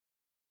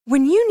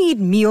When you need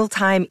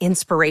mealtime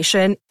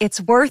inspiration,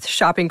 it's worth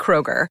shopping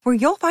Kroger, where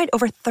you'll find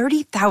over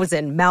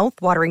 30,000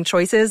 mouth-watering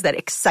choices that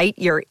excite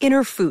your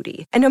inner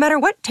foodie. And no matter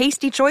what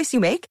tasty choice you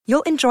make,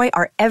 you'll enjoy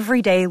our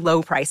everyday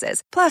low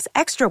prices, plus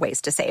extra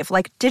ways to save,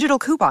 like digital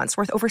coupons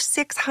worth over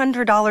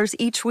 $600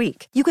 each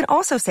week. You can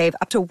also save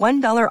up to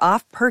 $1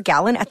 off per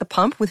gallon at the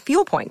pump with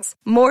fuel points.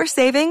 More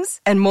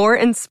savings and more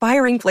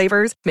inspiring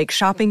flavors make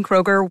shopping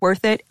Kroger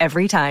worth it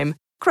every time.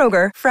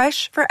 Kroger,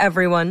 fresh for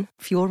everyone.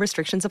 Fuel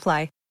restrictions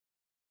apply.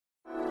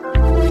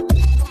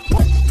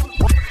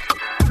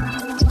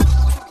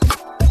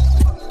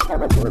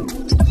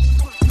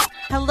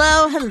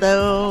 Hello,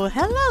 hello,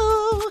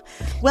 hello.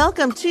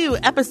 Welcome to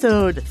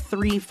episode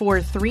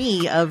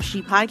 343 of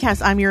She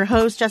Podcast. I'm your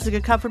host,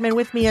 Jessica Kupferman.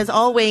 With me, as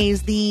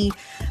always, the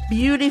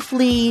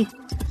beautifully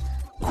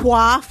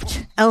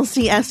coiffed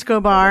Elsie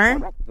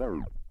Escobar.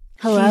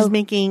 Hello. She's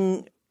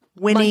making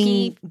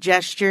winning Monkey.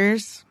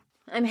 gestures.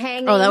 I'm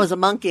hanging. Oh, that was a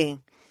monkey.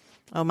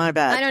 Oh, my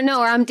bad. I don't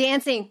know, or I'm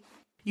dancing.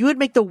 You would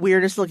make the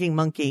weirdest looking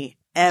monkey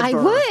ever. I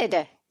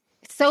would.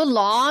 It's so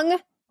long.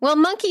 Well,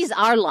 monkeys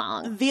are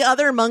long. The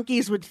other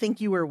monkeys would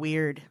think you were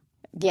weird.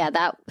 Yeah,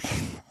 that.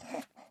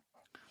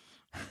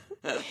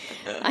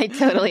 I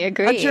totally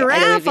agree. A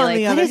giraffe, on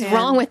the what other is hand.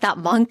 wrong with that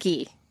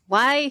monkey?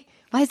 Why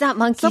is that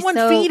monkey Someone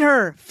so... feed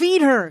her.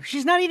 Feed her.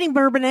 She's not eating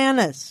her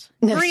bananas.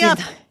 No, Hurry she's up.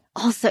 not.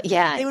 Also,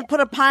 yeah. They would put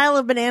a pile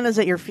of bananas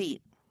at your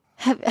feet.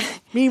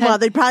 Meanwhile,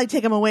 they'd probably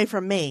take them away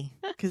from me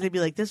because they'd be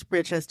like, this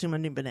bitch has too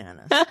many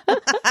bananas.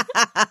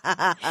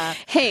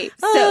 Hey,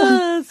 so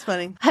That's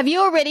funny. have you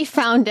already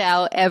found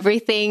out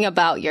everything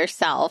about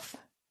yourself?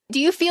 Do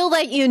you feel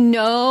like you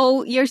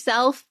know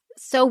yourself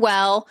so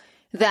well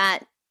that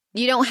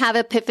you don't have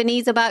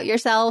epiphanies about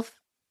yourself?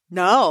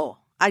 No,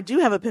 I do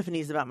have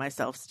epiphanies about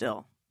myself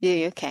still.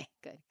 Yeah, okay,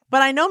 good.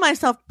 But I know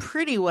myself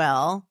pretty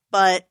well,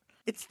 but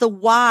it's the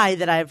why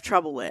that I have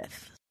trouble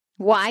with.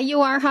 Why you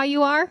are how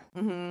you are?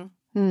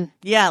 Mm-hmm.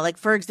 Yeah, like,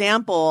 for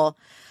example,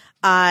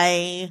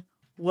 I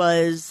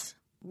was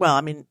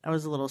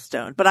a little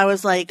stoned, but I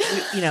was like,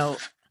 you know,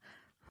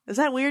 is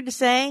that weird to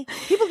say?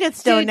 People get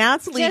stoned Dude, now.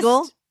 It's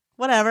legal.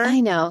 Whatever. I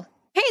know.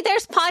 Hey,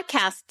 there's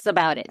podcasts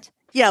about it.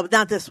 Yeah, but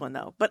not this one,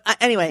 though. But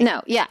anyway.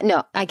 No,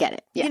 I get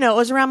it. Yeah. You know, it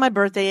was around my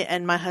birthday,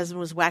 and my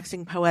husband was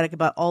waxing poetic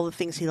about all the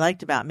things he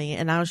liked about me.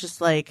 And I was just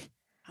like,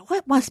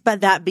 what must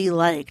that be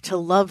like to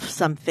love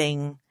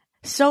something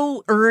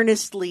so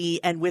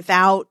earnestly and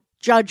without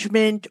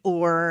judgment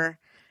or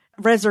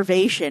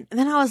reservation? And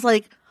then I was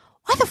like,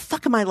 why the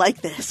fuck am I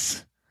like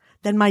this?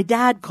 Then my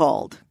dad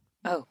called.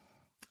 Oh.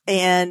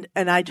 And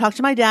I talked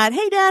to my dad.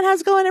 Hey, Dad,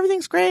 how's it going?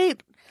 Everything's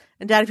great.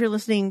 And Dad, if you're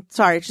listening,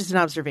 sorry, it's just an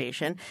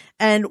observation.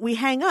 And we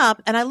hang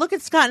up, and I look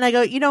at Scott, and I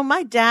go, you know,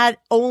 my dad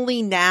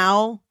only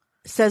now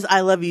says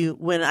I love you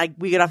when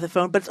we get off the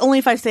phone, but it's only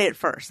if I say it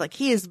first. Like,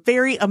 he is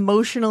very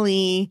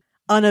emotionally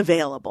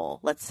unavailable,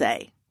 let's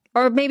say.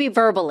 Or maybe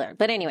verbaler.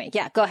 But anyway,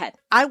 yeah, go ahead.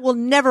 I will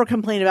never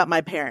complain about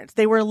my parents.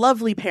 They were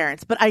lovely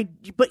parents, but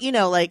you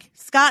know, like,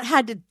 Scott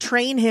had to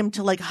train him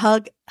to like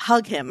hug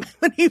him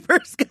when he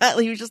first got,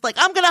 he was just like,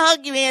 I'm going to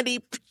hug you,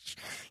 Andy.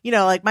 You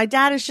know, like, my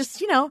dad is just,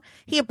 you know,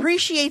 he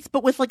appreciates,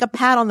 but with like a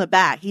pat on the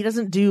back. He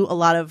doesn't do a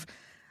lot of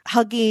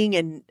hugging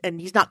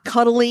and he's not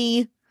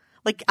cuddly.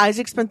 Like,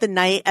 Isaac spent the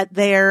night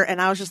there,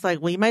 and I was just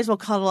like, well, you might as well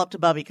cuddle up to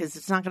Bubby because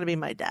it's not going to be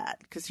my dad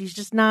because he's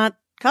just not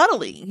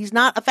cuddly. He's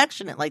not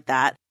affectionate like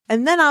that.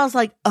 And then I was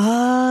like,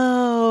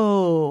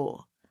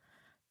 oh,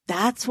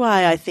 that's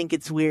why I think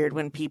it's weird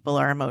when people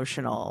are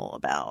emotional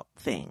about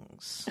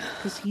things,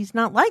 because he's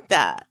not like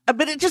that.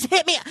 But it just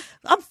hit me.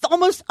 I'm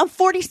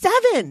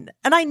 47,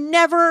 and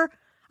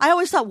I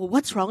always thought, well,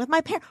 what's wrong with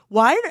my parents?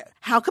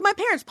 How could my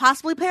parents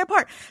possibly play a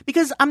part?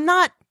 Because I'm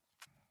not,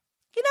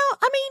 you know,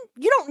 I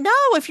mean, you don't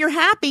know if you're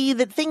happy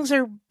that things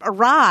are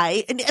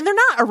awry, and they're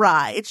not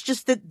awry. It's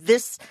just that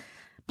this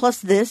plus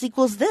this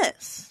equals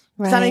this.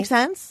 Right. Does that make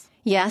sense?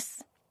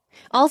 Yes.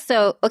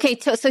 Also, okay,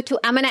 so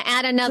I'm going to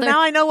add another. So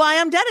now I know why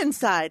I'm dead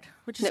inside,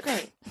 which is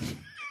great.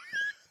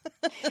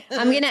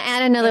 I'm going to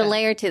add another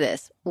layer to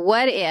this.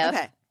 What if?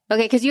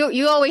 Okay, because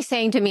you always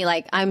saying to me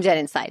like I'm dead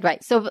inside,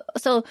 right? So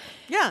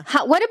yeah.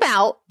 What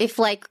about if,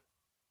 like,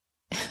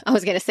 I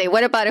was going to say,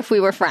 what about if we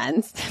were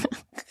friends?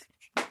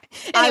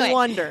 Anyway, I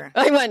wonder.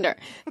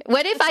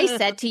 What if I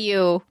said to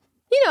you,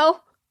 you know,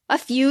 a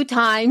few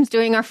times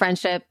during our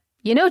friendship,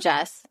 you know,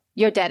 Jess,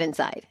 you're dead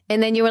inside,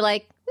 and then you were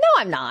like, no,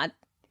 I'm not.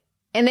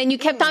 And then you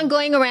kept on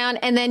going around,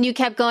 and then you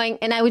kept going,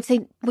 and I would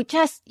say, well,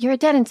 Jess, you're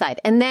dead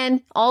inside. And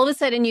then all of a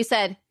sudden you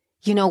said,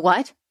 you know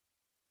what?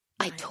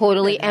 I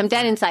totally am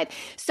dead inside.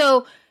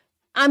 So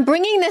I'm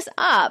bringing this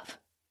up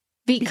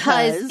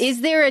because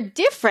is there a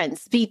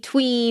difference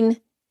between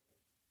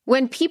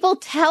when people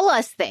tell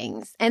us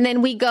things and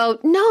then we go,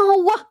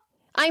 no,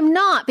 I'm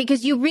not,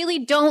 because you really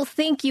don't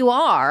think you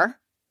are.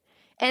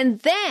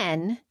 And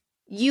then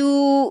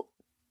you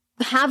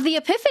have the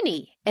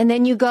epiphany and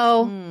then you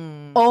go,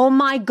 oh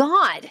my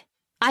God,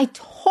 I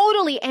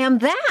totally am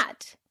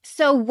that.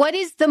 So what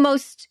is the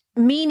most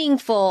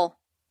meaningful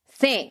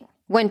thing?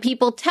 When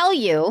people tell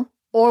you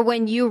or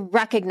when you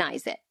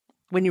recognize it?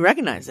 When you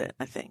recognize it,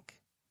 I think.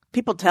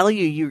 people tell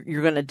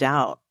you're going to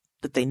doubt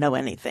that they know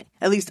anything.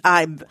 At least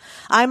I'm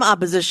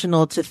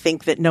oppositional to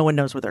think that no one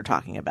knows what they're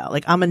talking about.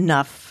 Like, I'm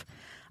enough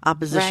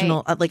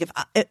oppositional. Right.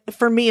 Like,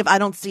 for me, if I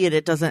don't see it,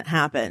 it doesn't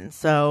happen.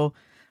 So,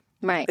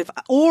 Right.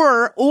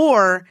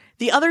 Or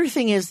the other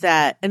thing is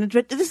that, and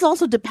this is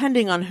also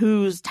depending on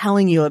who's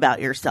telling you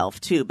about yourself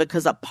too,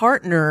 because a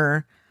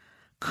partner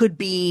could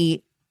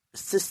be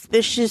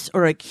suspicious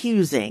or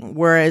accusing,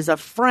 whereas a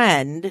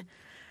friend,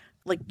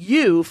 like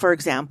you, for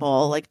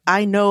example, like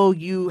I know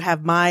you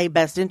have my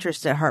best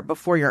interest at heart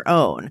before your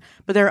own,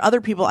 but there are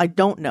other people I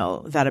don't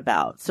know that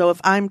about. So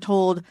if I'm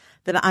told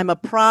that I'm a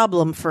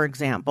problem, for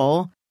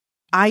example,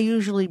 I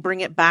usually bring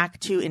it back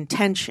to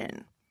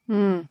intention.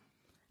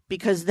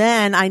 Because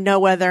then I know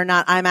whether or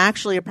not I'm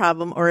actually a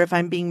problem or if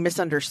I'm being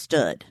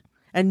misunderstood.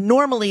 And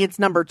normally it's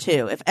number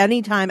two. If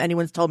anytime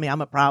anyone's told me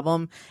I'm a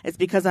problem, it's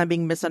because I'm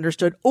being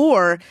misunderstood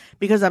or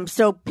because I'm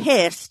so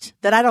pissed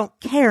that I don't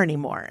care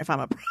anymore if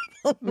I'm a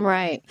problem.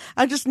 Right.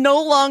 I just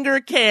no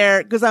longer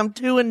care because I'm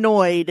too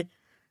annoyed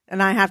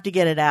and I have to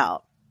get it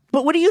out.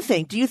 But what do you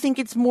think? Do you think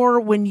it's more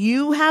when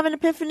you have an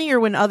epiphany or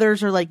when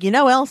others are like,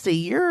 Elsie,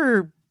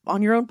 you're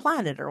on your own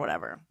planet or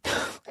whatever?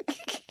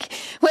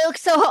 Well,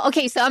 so I'm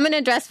going to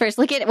address first.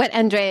 Look at what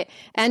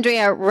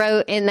Andrea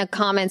wrote in the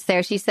comments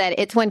there. She said,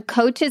 it's when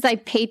coaches I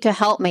paid to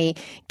help me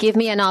give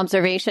me an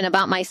observation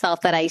about myself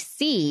that I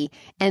see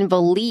and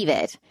believe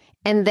it.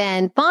 And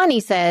then Bonnie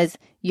says,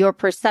 your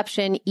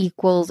perception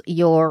equals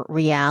your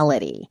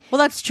reality. Well,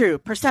 that's true.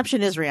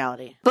 Perception is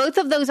reality. Both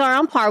of those are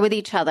on par with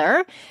each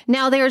other.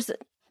 Now,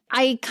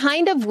 I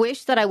kind of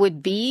wish that I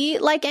would be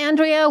like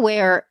Andrea,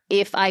 where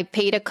if I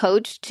paid a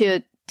coach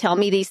to tell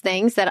me these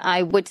things, that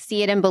I would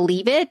see it and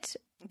believe it.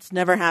 It's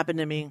never happened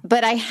to me.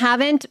 But I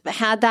haven't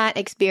had that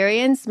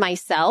experience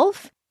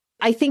myself.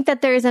 I think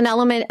that there is an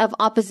element of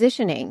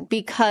oppositioning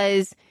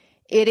because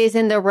it is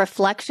in the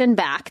reflection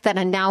back that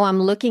now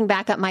I'm looking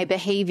back at my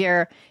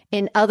behavior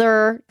in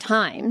other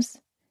times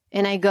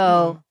and I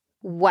go,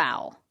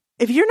 wow.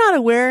 If you're not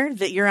aware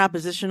that you're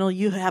oppositional,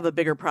 you have a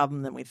bigger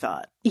problem than we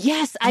thought.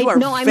 Yes, I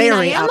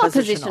very am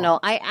oppositional.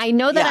 I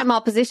know that I'm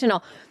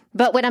oppositional.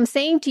 But what I'm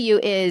saying to you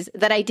is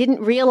that I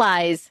didn't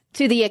realize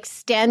to the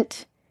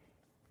extent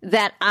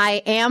that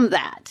I am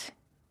that.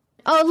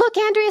 Oh, look,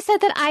 Andrea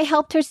said that I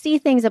helped her see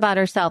things about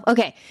herself.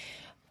 Okay,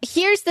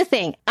 here's the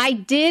thing. I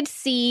did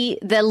see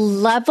the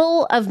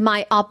level of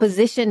my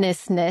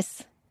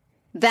oppositionistness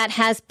that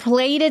has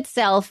played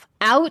itself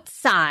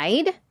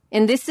outside,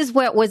 and this is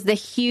what was the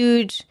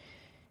huge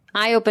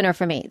eye-opener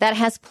for me, that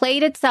has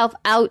played itself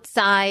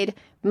outside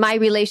my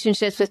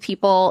relationships with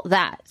people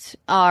that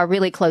are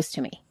really close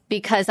to me.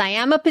 Because I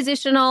am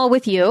oppositional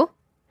with you.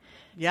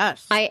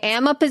 Yes. I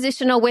am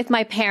oppositional with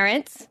my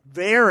parents.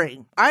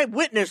 Very. I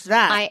witnessed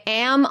that. I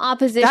am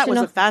oppositional. That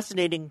was a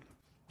fascinating.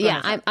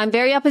 Yeah, I'm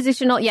very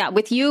oppositional. Yeah,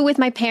 with you, with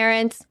my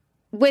parents.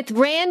 With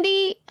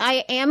Randy,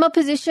 I am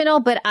oppositional,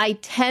 but I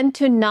tend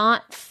to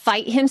not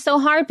fight him so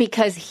hard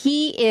because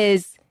he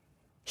is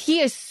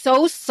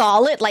so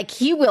solid. Like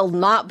he will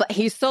not, but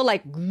he's so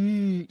like,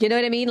 you know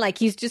what I mean? Like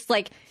he's just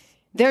like,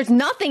 there's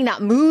nothing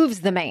that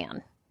moves the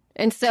man.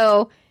 And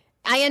so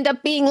I end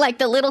up being like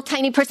the little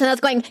tiny person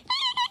that's going,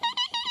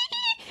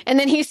 and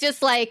then he's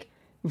just like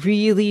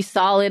really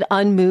solid,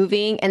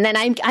 unmoving. And then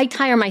I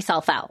tire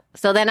myself out.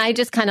 So then I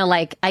just kind of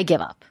like, I give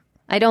up.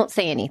 I don't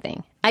say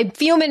anything. I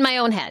fume in my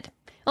own head.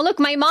 Oh, look,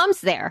 my mom's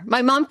there.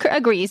 My mom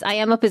agrees. I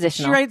am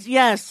oppositional. She writes,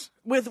 yes.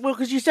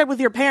 Because you said with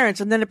your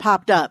parents and then it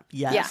popped up.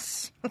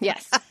 Yes. Yeah.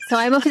 Yes. So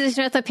I'm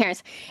oppositional with my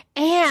parents.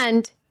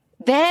 And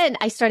then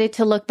I started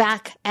to look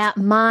back at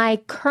my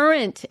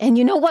current, and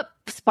you know what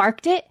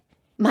sparked it?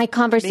 My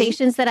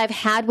conversations that I've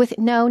had with,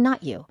 no,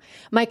 not you.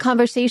 My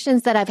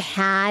conversations that I've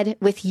had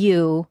with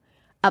you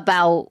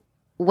about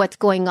what's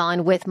going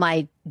on with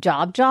my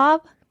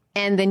job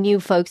and the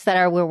new folks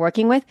that we're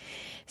working with.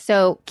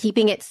 So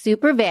keeping it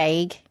super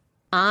vague,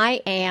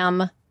 I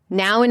am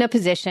now in a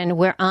position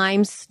where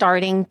I'm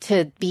starting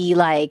to be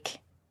like,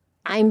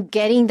 I'm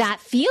getting that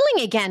feeling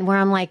again where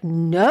I'm like,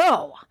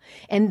 no.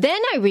 And then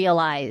I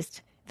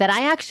realized that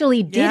I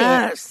actually did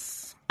it.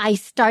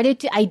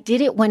 I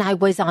did it when I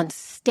was on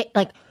stage.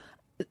 Like,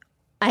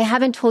 I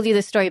haven't told you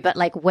the story, but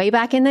like way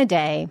back in the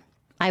day,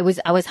 I was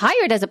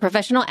hired as a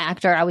professional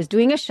actor. I was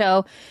doing a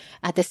show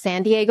at the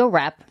San Diego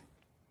Rep.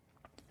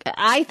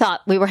 I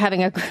thought we were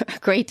having a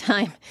great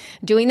time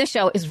doing the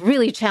show. It's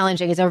really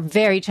challenging. It's a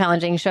very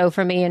challenging show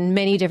for me in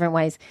many different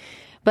ways.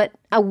 But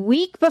a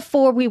week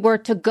before we were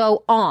to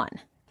go on,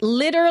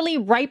 literally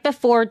right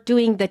before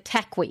doing the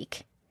tech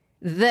week,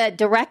 the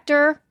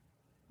director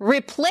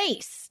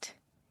replaced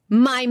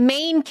my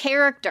main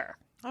character.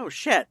 Oh,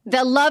 shit.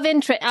 The love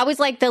interest. I was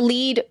like the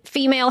lead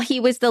female. He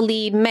was the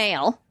lead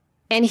male.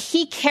 And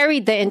he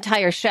carried the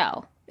entire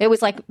show. It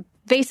was like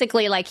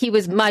basically like he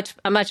was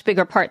a much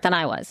bigger part than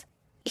I was.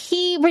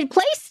 He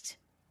replaced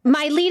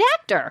my lead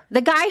actor,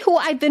 the guy who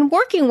I've been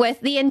working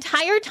with the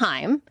entire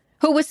time,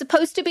 who was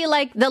supposed to be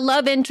like the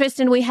love interest,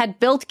 and we had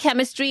built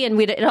chemistry and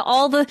we did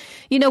all the,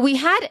 we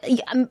had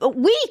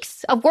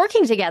weeks of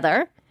working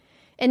together.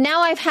 And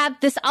now I've had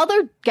this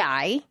other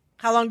guy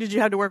How long did you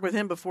have to work with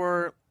him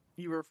before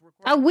you were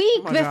recording? A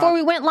week before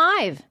we went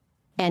live.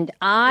 And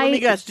Let me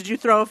guess, did you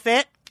throw a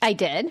fit? I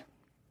did.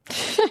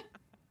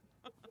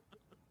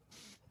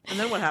 And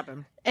then what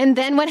happened? And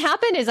then what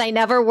happened is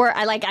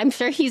I'm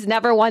sure he's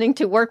never wanting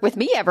to work with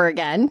me ever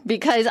again,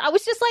 because I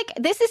was just like,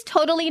 this is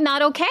totally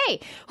not okay.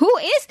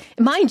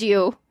 Mind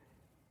you,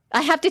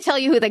 I have to tell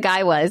you who the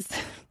guy was.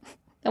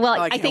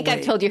 Well, I think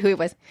I've told you who it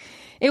was.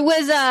 It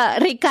was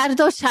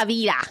Ricardo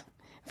Chavira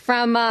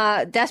from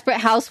Desperate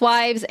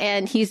Housewives,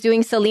 and he's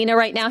doing Selena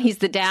right now. He's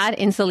the dad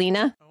in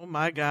Selena. Oh,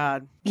 my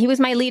God. He was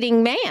my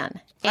leading man.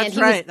 That's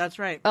right. That's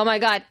right. Oh, my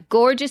God.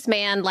 Gorgeous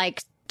man,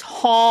 like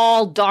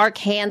tall, dark,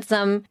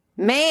 handsome.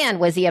 Man,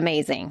 was he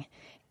amazing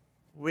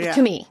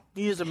to me.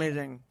 He is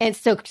amazing. And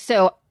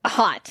so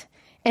hot.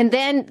 And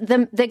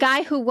then the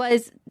guy who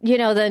was,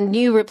 the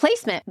new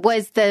replacement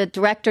was the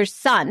director's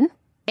son,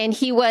 and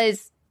he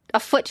was a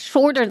foot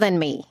shorter than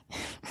me.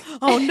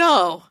 Oh,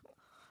 no.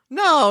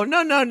 No.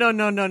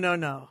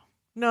 No,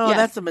 Yes.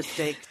 That's a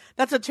mistake.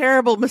 That's a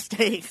terrible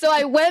mistake. So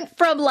I went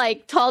from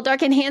like tall,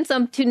 dark, and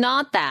handsome to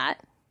not that.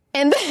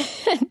 And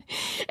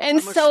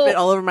Spit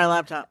all over my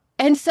laptop.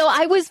 And so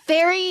I was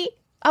very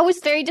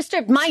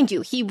disturbed. Mind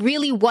you, he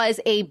really was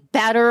a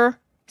better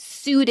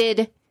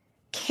suited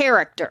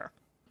character.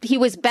 He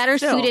was better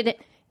suited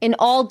in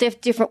all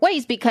different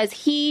ways because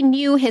he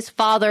knew his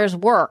father's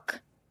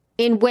work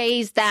in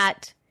ways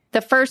that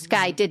the first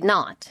guy did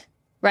not,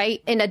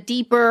 right? In a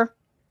deeper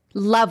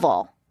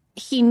level.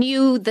 He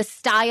knew the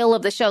style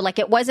of the show. Like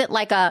it was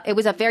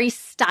a very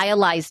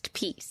stylized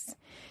piece.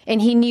 And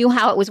he knew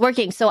how it was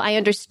working. So I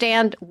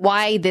understand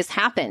why this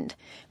happened.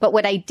 But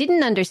what I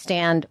didn't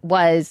understand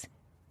was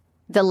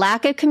the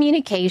lack of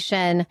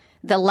communication,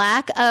 the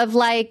lack of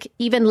like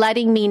even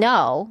letting me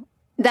know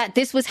that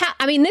this was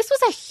this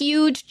was a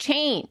huge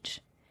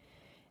change.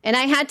 And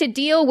I had to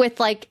deal with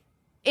like,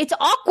 it's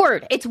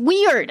awkward. It's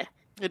weird.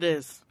 It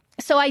is.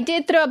 So I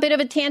did throw a bit of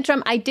a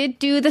tantrum. I did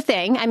do the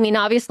thing. I mean,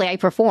 obviously I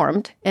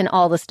performed and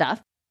all the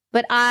stuff,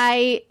 but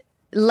I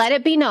let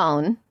it be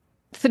known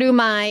through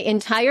my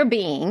entire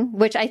being,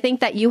 which I think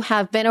that you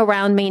have been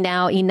around me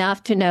now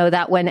enough to know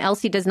that when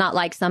Elsie does not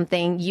like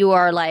something, you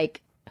are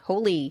like,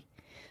 holy,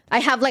 I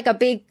have like a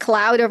big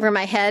cloud over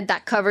my head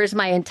that covers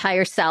my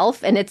entire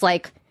self. And it's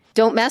like,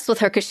 don't mess with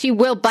her because she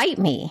will bite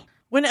me.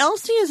 When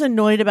Elsie is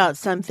annoyed about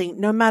something,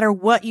 no matter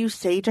what you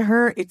say to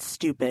her, it's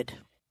stupid.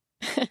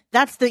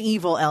 That's the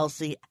evil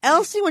Elsie.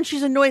 Elsie, when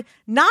she's annoyed,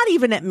 not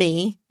even at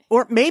me,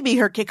 or maybe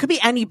her kid, could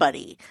be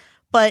anybody.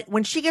 But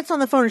when she gets on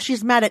the phone and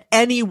she's mad at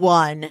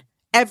anyone,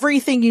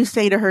 everything you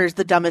say to her is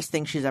the dumbest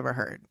thing she's ever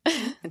heard.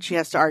 And she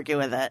has to argue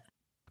with it.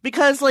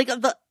 Because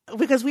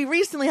we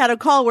recently had a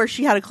call where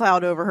she had a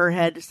cloud over her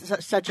head,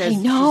 such as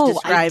she's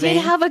describing. I did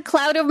have a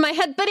cloud over my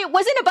head, but it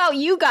wasn't about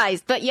you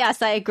guys. But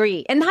yes, I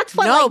agree. And that's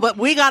what but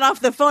we got off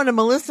the phone and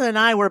Melissa and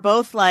I were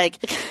both like,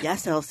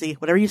 yes, Elsie,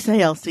 whatever you say,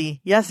 Elsie.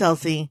 Yes,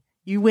 Elsie.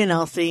 You win,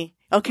 Elsie.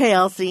 Okay,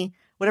 Elsie.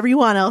 Whatever you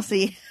want,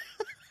 Elsie.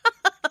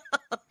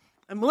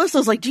 And Melissa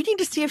was like, do you need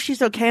to see if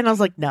she's okay? And I was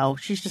like, no,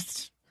 she's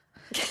just...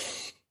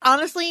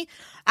 Honestly,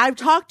 I've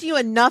talked to you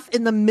enough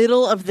in the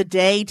middle of the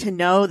day to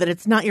know that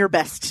it's not your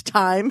best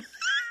time.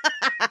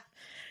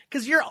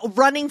 Because you're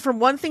running from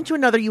one thing to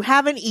another. You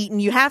haven't eaten.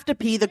 You have to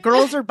pee. The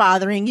girls are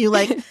bothering you.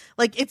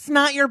 Like it's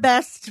not your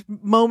best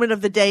moment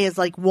of the day is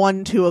like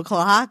 1, 2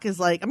 o'clock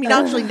is like, I mean,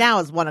 actually now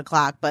is 1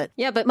 o'clock, but.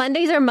 Yeah, but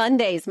Mondays are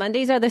Mondays.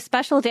 Mondays are the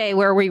special day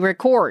where we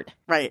record.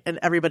 Right. And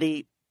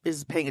everybody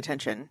is paying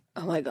attention.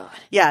 Oh my God.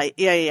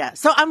 Yeah.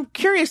 So I'm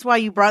curious why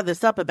you brought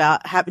this up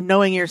about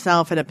knowing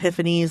yourself and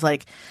epiphanies.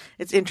 Like,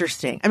 it's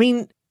interesting. I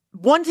mean,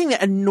 one thing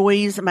that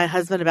annoys my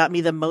husband about me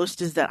the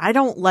most is that I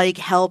don't like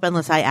help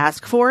unless I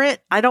ask for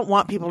it. I don't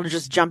want people to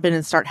just jump in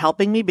and start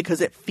helping me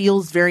because it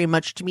feels very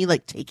much to me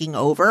like taking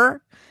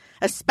over,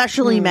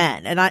 especially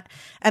men. And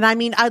I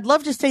mean, I'd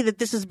love to say that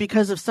this is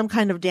because of some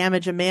kind of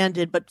damage a man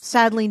did, but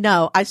sadly,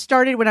 no. I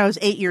started when I was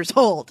 8 years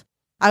old.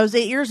 I was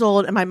 8 years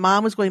old and my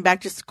mom was going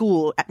back to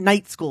school, at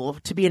night school,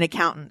 to be an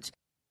accountant.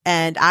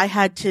 And I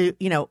had to,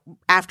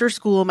 after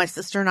school, my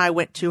sister and I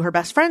went to her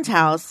best friend's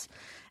house.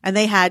 And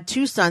they had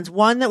 2 sons,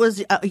 one that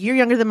was a year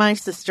younger than my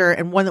sister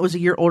and one that was a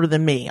year older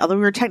than me. Although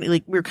we were kind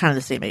of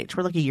the same age.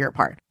 We're like a year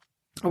apart.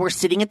 And we're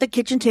sitting at the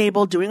kitchen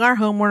table doing our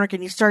homework.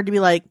 And he started to be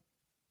like,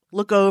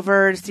 look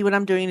over to see what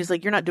I'm doing. He's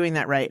like, you're not doing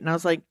that right. And I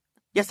was like,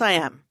 yes, I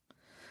am.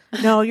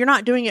 No, you're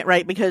not doing it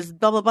right because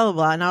blah, blah, blah, blah,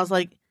 blah. And I was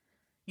like,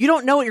 you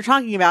don't know what you're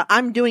talking about.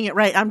 I'm doing it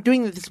right. I'm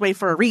doing it this way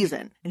for a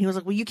reason. And he was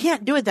like, well, you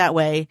can't do it that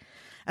way.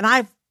 And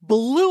I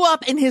blew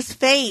up in his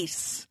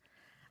face.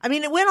 I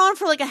mean, it went on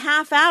for like a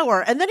half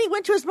hour. And then he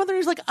went to his mother and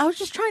he's like, I was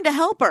just trying to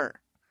help her.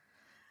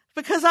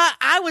 Because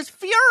I was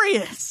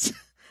furious.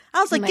 I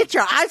was like, get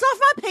your eyes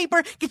off my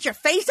paper. Get your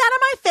face out of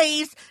my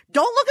face.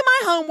 Don't look at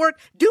my homework.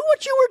 Do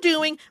what you were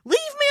doing. Leave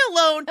me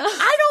alone.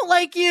 I don't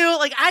like you.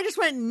 Like, I just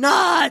went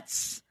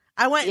nuts.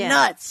 I went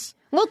nuts.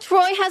 Well,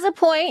 Troy has a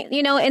point.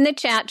 In the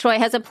chat, Troy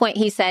has a point.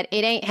 He said,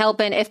 it ain't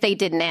helping if they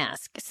didn't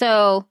ask.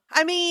 So,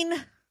 I mean,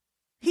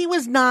 He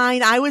was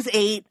 9. I was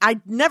 8. I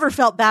never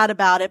felt bad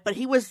about it, but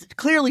he was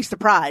clearly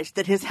surprised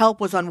that his help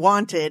was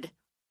unwanted,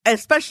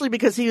 especially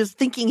because he was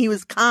thinking he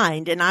was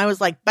kind. And I was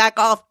like, back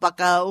off,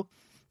 bucko.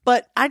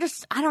 But I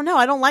don't know.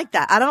 I don't like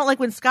that. I don't like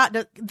when Scott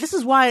does. This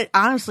is why,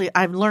 honestly,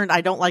 I've learned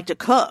I don't like to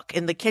cook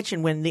in the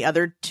kitchen when the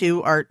other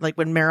two are, like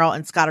when Meryl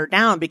and Scott are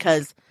down,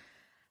 because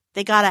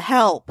they got to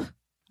help.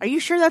 Are you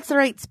sure that's the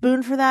right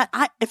spoon for that?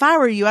 If I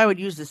were you, I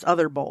would use this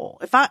other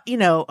bowl.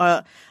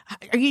 The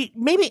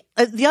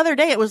other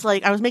day it was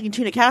like, I was making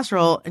tuna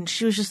casserole and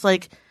she was just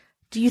like,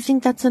 do you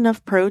think that's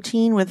enough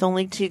protein with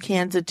only 2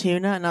 cans of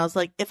tuna? And I was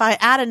like, if I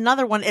add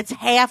another one, it's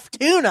half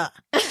tuna.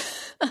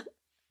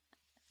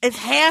 It's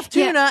half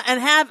tuna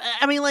and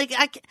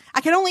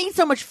I can only eat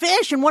so much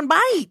fish in one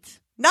bite.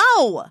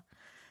 No.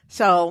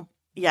 So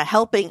yeah,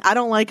 helping. I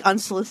don't like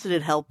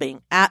unsolicited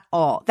helping at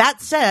all. That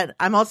said,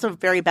 I'm also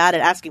very bad at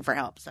asking for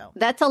help. So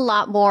that's a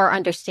lot more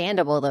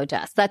understandable though,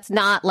 Jess. That's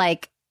not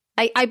like,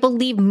 I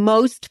believe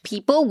most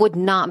people would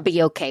not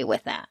be okay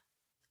with that.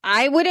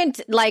 I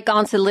wouldn't like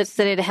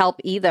unsolicited help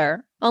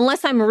either,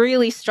 unless I'm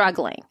really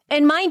struggling.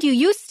 And mind you,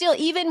 you still,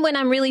 even when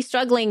I'm really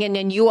struggling and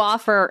then you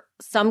offer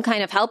some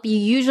kind of help, you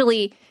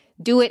usually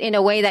do it in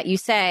a way that you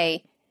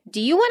say, do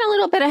you want a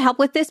little bit of help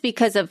with this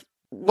because of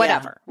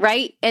whatever,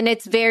 right? And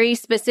it's very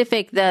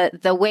specific,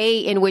 the way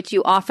in which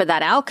you offer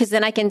that out, because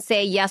then I can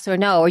say yes or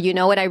no, or you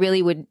know what I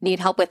really would need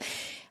help with.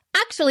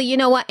 Actually, you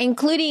know what,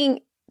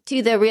 including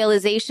to the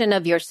realization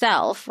of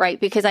yourself, right?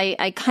 Because I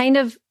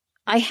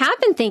have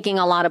been thinking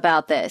a lot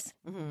about this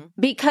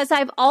because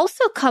I've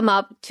also come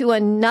up to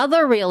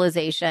another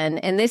realization.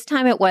 And this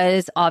time it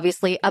was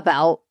obviously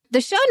about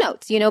the show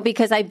notes,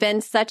 because I've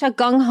been such a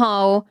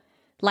gung-ho.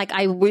 Like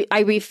I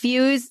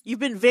refuse. You've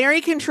been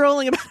very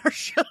controlling about our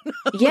show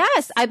notes.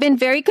 Yes, I've been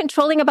very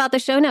controlling about the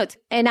show notes.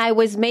 And I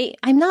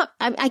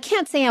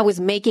can't say I was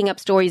making up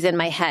stories in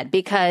my head,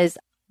 because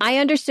I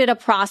understood a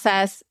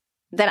process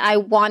that I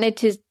wanted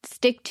to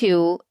stick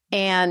to,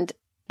 and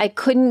I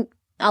couldn't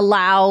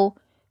allow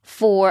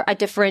for a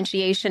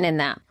differentiation in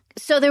that.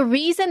 So the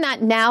reason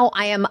that now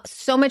I am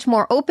so much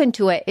more open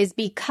to it is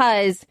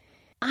because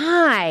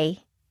I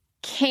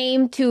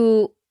came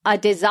to a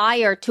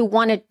desire to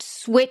want to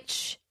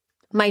switch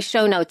my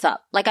show notes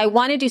up. Like I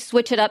wanted to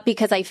switch it up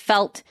because I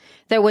felt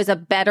there was a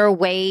better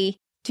way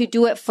to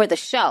do it for the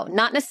show.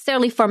 Not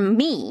necessarily for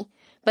me,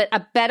 but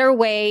a better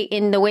way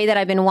in the way that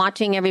I've been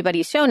watching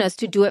everybody's show notes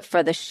to do it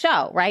for the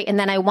show, right? And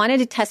then I wanted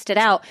to test it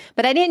out,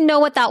 but I didn't know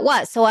what that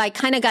was. So I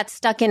kind of got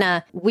stuck in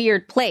a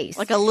weird place.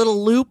 Like a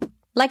little loop?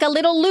 Like a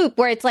little loop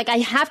where it's like, I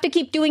have to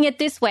keep doing it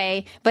this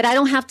way, but I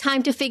don't have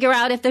time to figure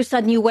out if there's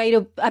a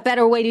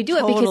better way to do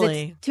it because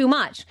it's too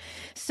much.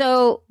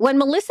 So when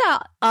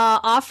Melissa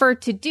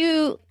offered to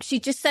do, she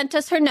just sent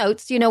us her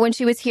notes, when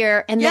she was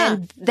here. And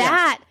then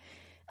that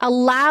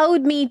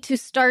allowed me to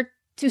start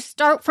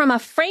from a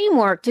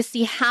framework to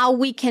see how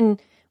we can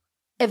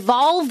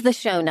evolve the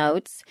show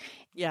notes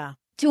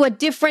to a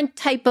different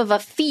type of a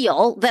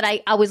feel that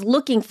I was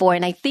looking for.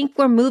 And I think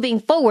we're moving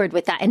forward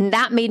with that. And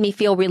that made me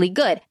feel really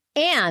good.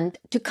 And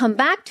to come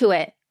back to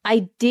it,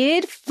 I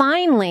did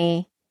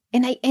finally,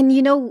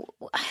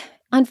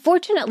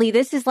 unfortunately,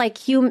 this is like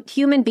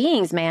human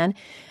beings, man.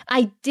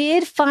 I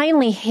did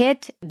finally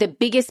hit the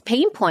biggest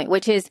pain point,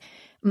 which is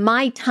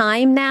my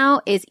time now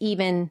is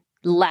even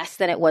less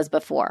than it was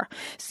before.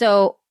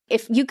 So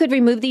if you could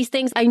remove these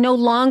things, I no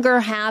longer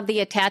have the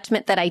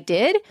attachment that I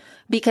did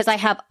because I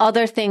have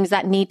other things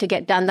that need to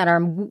get done that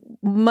are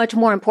much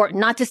more important.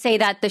 Not to say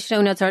that the show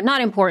notes are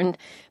not important,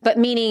 but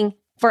meaning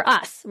for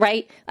us,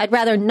 right? I'd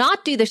rather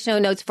not do the show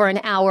notes for an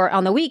hour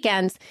on the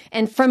weekends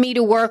and for me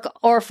to work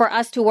or for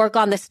us to work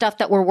on the stuff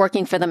that we're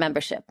working for the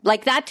membership.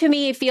 Like that to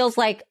me, it feels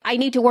like I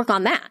need to work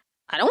on that.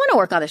 I don't want to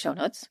work on the show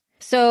notes.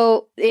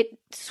 So it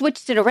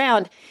switched it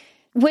around,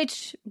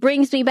 which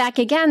brings me back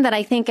again that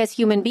I think as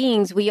human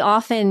beings, we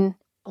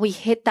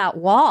hit that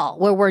wall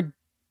where we're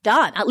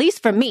done. At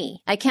least for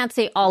me, I can't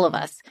say all of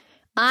us.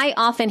 I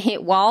often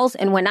hit walls.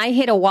 And when I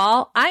hit a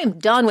wall, I'm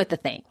done with the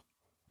thing.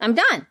 I'm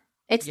done.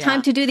 It's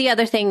time to do the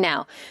other thing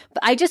now.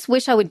 But I just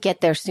wish I would get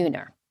there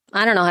sooner.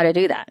 I don't know how to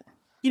do that.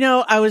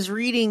 I was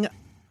reading,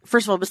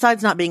 first of all,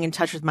 besides not being in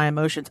touch with my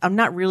emotions, I'm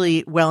not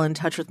really well in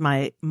touch with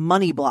my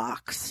money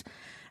blocks.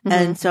 Mm-hmm.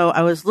 And so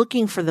I was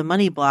looking for the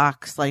money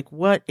blocks, like,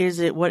 what is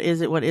it? What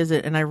is it? What is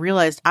it? And I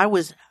realized I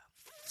was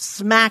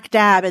smack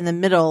dab in the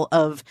middle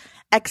of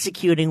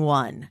executing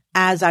one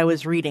as I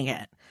was reading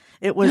it.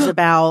 It was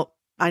about,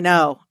 I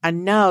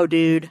know,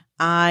 dude.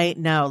 I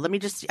know. Let me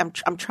just,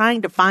 I'm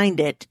trying to find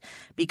it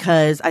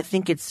because I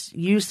think it's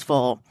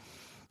useful.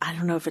 I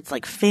don't know if it's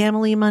like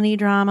family money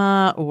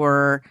drama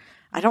or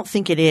I don't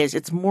think it is.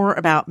 It's more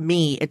about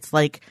me. It's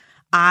like,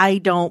 I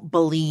don't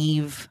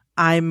believe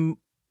I'm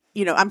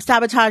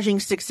sabotaging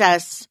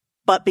success,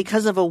 but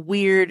because of a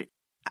weird,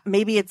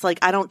 maybe it's like,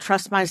 I don't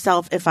trust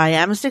myself if I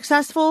am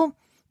successful.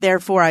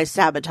 Therefore I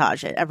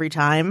sabotage it every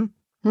time.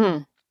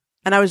 And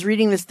I was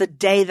reading this the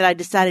day that I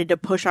decided to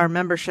push our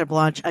membership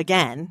launch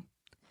again.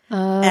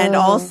 And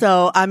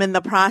also I'm in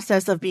the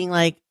process of being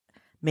like,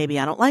 maybe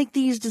I don't like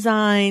these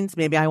designs.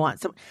 Maybe I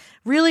want some.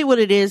 Really what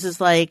it is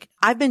like,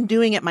 I've been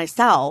doing it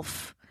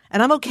myself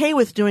and I'm okay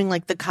with doing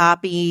like the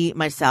copy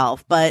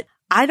myself, but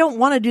I don't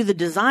want to do the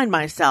design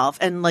myself.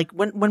 And like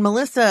when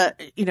Melissa,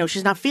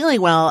 she's not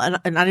feeling well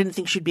and I didn't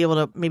think she'd be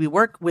able to maybe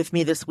work with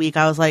me this week.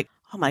 I was like,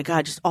 oh my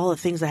God, just all the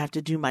things I have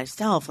to do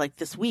myself. Like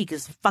this week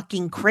is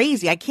fucking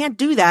crazy. I can't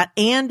do that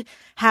and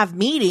have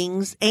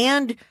meetings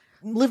and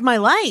live my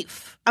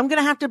life. I'm going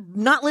to have to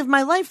not live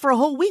my life for a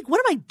whole week. What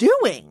am I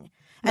doing?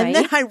 And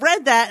then I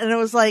read that and it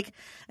was like,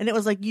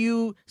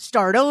 you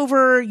start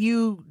over,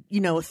 you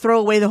throw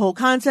away the whole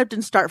concept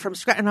and start from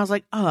scratch. And I was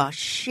like, oh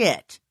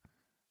shit.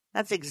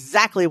 That's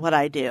exactly what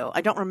I do.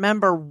 I don't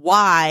remember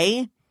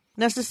why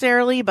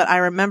necessarily, but I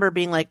remember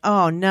being like,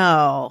 oh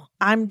no,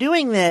 I'm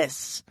doing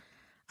this.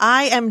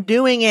 I am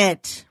doing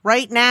it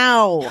right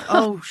now.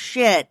 Oh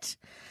shit.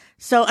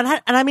 So,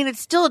 and I mean,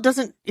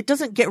 it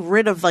doesn't get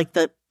rid of like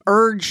the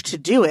urge to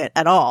do it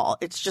at all.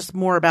 It's just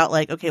more about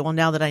like, okay, well,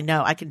 now that I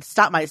know, I can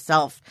stop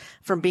myself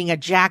from being a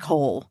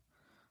jackhole,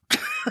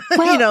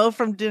 well,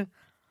 from doing.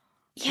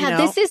 Yeah,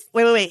 this is.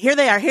 Wait. Here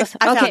they are.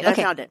 I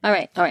found it. All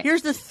right.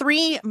 Here's the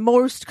 3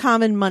 most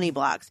common money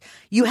blocks.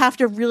 You have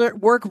to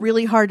work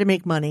really hard to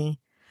make money.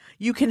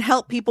 You can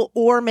help people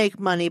or make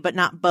money, but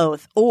not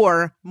both.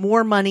 Or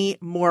more money,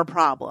 more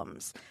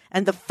problems.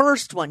 And the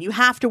first one, you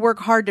have to work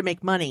hard to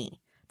make money.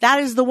 That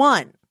is the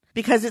one.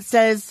 Because it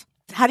says,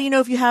 how do you know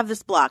if you have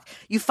this block?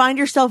 You find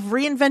yourself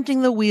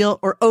reinventing the wheel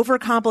or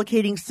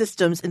overcomplicating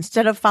systems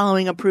instead of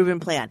following a proven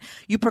plan.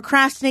 You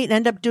procrastinate and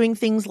end up doing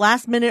things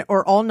last minute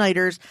or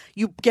all-nighters.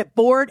 You get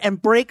bored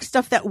and break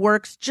stuff that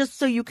works just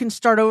so you can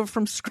start over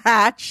from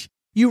scratch.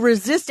 You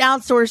resist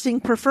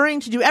outsourcing, preferring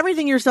to do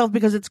everything yourself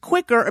because it's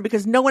quicker or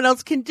because no one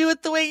else can do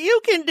it the way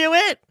you can do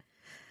it.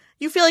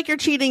 You feel like you're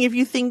cheating if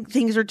you think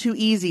things are too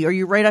easy, or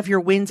you write off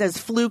your wins as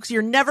flukes.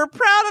 You're never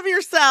proud of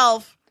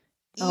yourself.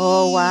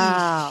 Oh,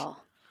 wow.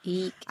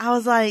 Eek. I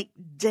was like,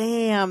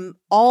 damn,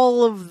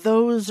 all of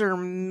those are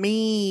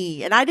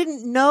me. And I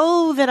didn't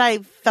know that I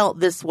felt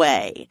this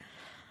way.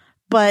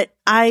 But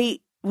I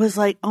was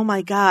like, oh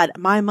my God,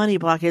 my money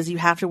block is you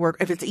have to work.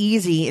 If it's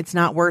easy, it's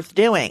not worth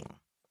doing.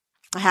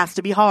 It has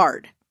to be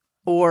hard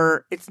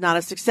or it's not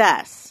a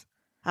success.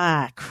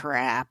 Ah,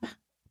 crap.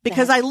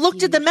 Because I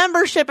looked at the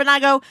membership and I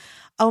go,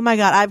 oh my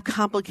God, I've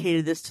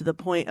complicated this to the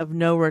point of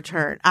no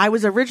return. I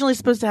was originally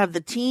supposed to have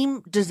the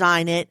team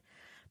design it,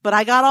 but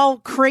I got all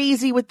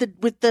crazy with the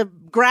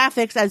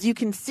graphics. As you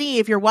can see,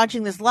 if you're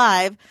watching this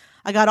live,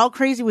 I got all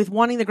crazy with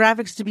wanting the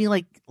graphics to be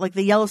like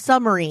the Yellow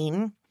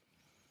Submarine.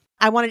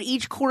 I wanted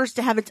each course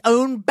to have its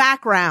own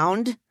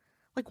background.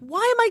 Like, why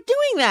am I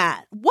doing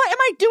that? What am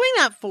I doing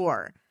that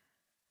for?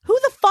 Who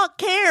the fuck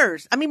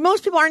cares? I mean,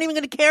 most people aren't even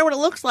going to care what it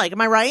looks like.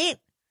 Am I right?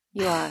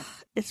 You are.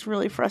 It's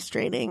really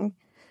frustrating.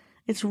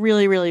 It's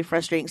really, really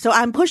frustrating. So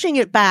I'm pushing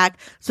it back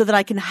so that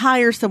I can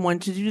hire someone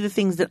to do the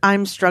things that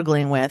I'm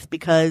struggling with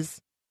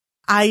because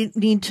I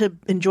need to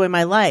enjoy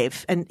my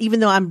life. And even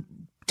though I'm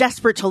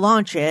desperate to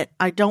launch it,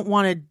 I don't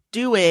want to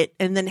do it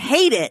and then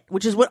hate it,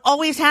 which is what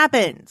always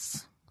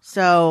happens.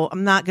 So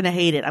I'm not going to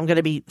hate it. I'm going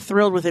to be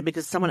thrilled with it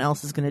because someone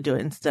else is going to do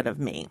it instead of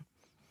me.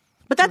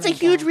 But that's a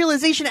huge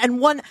realization.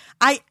 And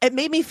it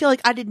made me feel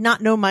like I did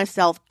not know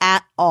myself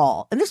at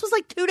all. And this was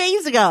like 2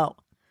 days ago.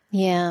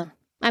 Yeah.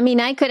 I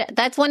mean,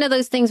 that's one of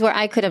those things where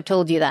I could have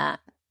told you that,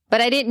 but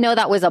I didn't know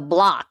that was a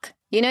block.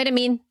 You know what I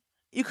mean?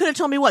 You could have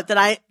told me what?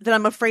 That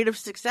I'm afraid of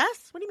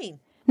success? What do you mean?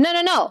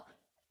 No.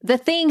 The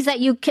things that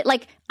you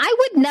like, I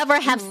would never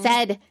have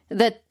said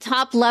the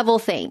top level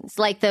things,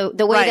 like the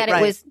way that it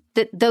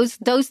was,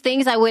 those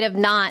things I would have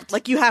not.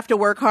 Like you have to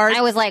work hard.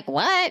 I was like,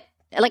 what?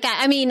 Like,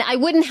 I mean, I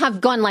wouldn't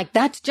have gone like,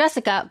 that's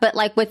Jessica, but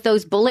like with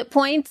those bullet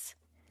points.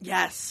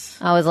 Yes.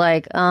 I was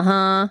like,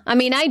 I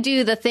mean, I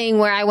do the thing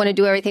where I want to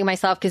do everything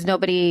myself because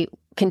nobody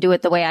can do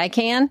it the way I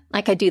can.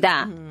 Like I do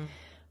that. Mm-hmm.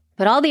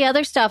 But all the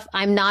other stuff,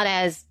 I'm not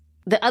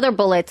the other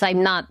bullets,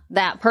 I'm not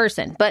that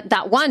person. But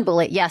that one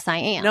bullet, yes, I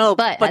am. No,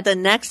 but the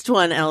next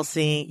one,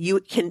 Elsie, you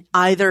can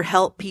either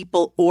help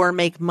people or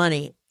make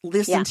money.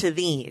 Listen to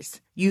these.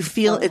 You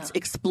feel it's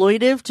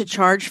exploitive to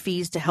charge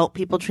fees to help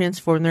people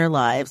transform their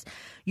lives.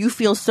 You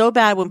feel so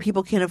bad when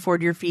people can't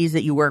afford your fees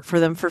that you work for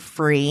them for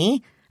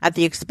free at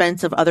the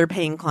expense of other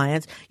paying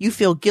clients. You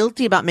feel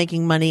guilty about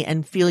making money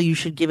and feel you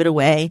should give it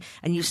away.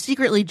 And you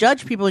secretly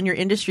judge people in your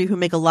industry who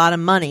make a lot of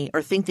money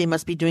or think they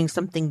must be doing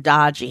something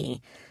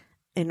dodgy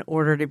in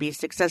order to be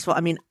successful.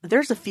 I mean,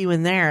 there's a few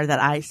in there that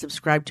I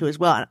subscribe to as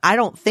well. And I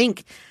don't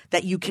think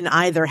that you can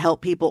either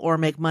help people or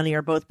make money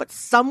or both, but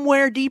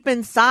somewhere deep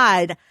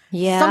inside,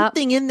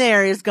 something in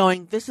there is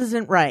going, this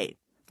isn't right.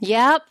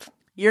 Yep.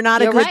 You're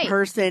not a good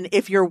person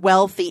if you're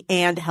wealthy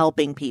and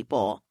helping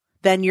people.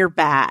 Then you're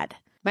bad.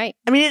 Right.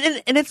 I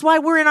mean, and it's why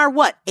we're in our,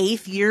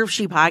 8th year of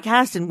She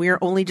Podcast, and we're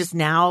only just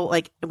now,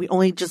 we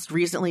only just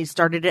recently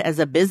started it as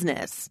a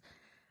business.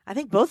 I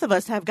think both of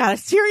us have got a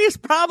serious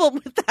problem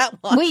with that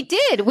one. We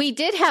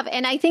did have,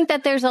 and I think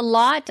that there's a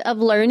lot of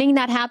learning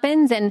that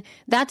happens, and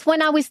that's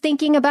when I was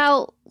thinking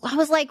about, I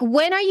was like,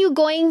 when are you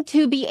going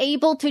to be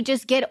able to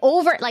just get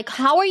over it? Like,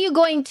 how are you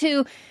going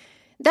to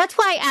That's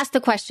why I asked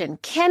the question,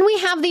 can we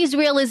have these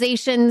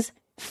realizations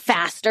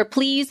faster,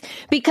 please?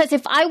 Because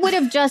if I would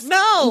have just,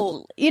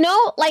 No.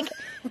 like,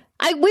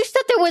 I wish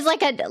that there was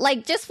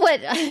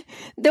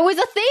there was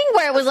a thing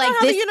where it was That's like not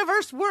how this. the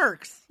universe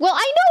works. Well,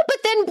 I know, but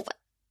then,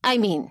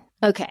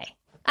 okay.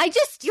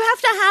 You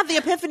have to have the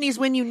epiphanies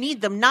when you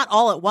need them, not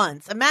all at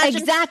once.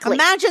 Imagine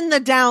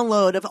the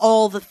download of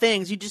all the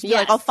things. You just be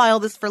like, I'll file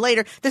this for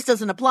later. This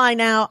doesn't apply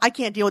now. I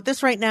can't deal with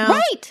this right now.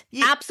 Right.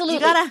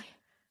 Absolutely.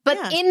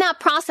 But in that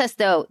process,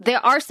 though,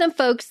 there are some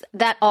folks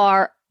that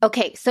are,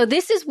 okay, so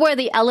this is where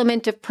the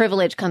element of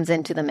privilege comes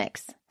into the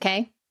mix,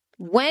 okay?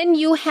 When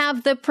you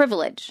have the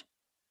privilege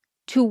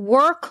to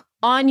work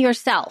on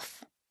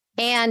yourself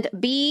and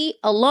be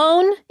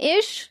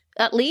alone-ish,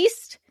 at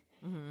least,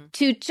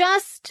 to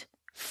just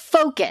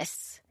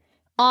focus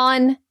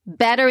on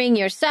bettering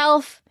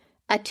yourself,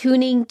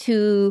 attuning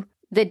to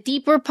the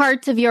deeper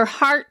parts of your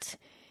heart,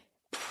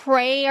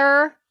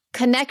 prayer,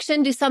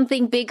 connection to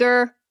something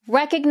bigger,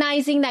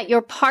 recognizing that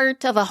you're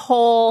part of a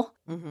whole,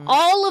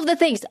 all of the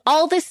things,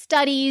 all the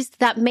studies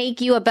that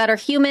make you a better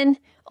human,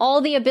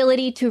 all the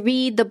ability to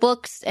read the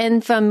books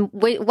and from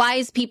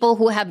wise people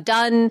who have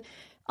done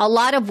a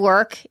lot of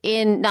work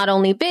in not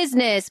only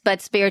business,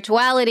 but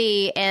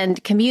spirituality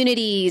and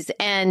communities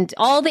and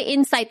all the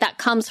insight that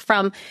comes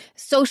from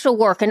social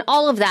work and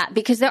all of that,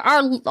 because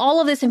all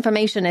of this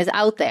information is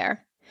out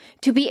there.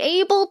 To be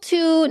able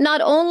to not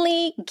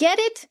only get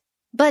it,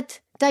 but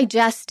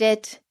digest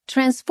it,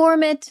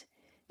 transform it,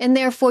 and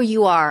therefore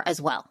you are as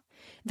well.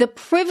 The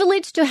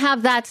privilege to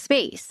have that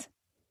space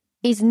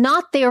is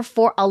not there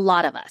for a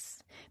lot of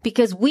us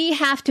because we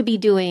have to be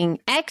doing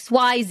X,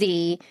 Y,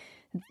 Z,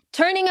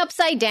 turning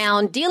upside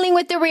down, dealing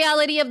with the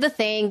reality of the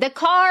thing. The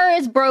car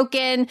is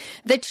broken.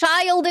 The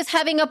child is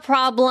having a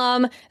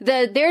problem.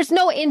 There's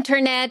no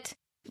internet.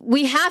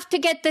 We have to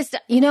get this,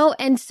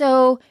 and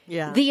so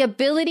the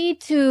ability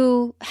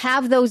to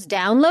have those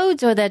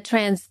downloads or that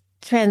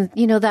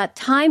that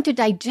time to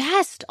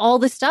digest all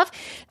the stuff,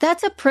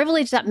 that's a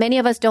privilege that many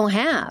of us don't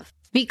have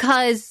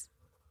because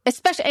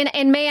especially,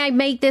 and may I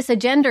make this a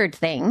gendered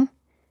thing,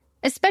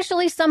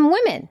 especially some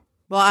women.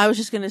 Well, I was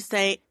just going to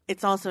say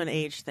it's also an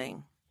age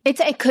thing.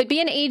 It could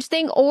be an age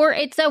thing or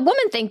it's a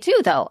woman thing too,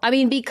 though. I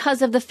mean,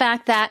 because of the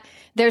fact that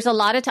there's a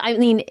lot of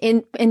time,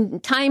 in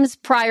times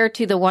prior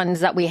to the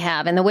ones that we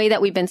have and the way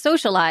that we've been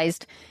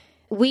socialized,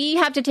 we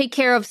have to take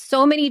care of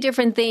so many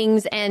different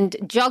things and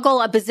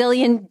juggle a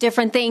bazillion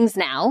different things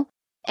now.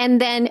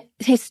 And then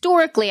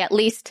historically, at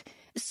least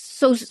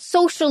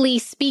socially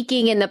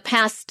speaking, in the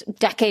past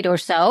decade or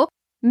so,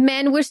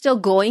 men were still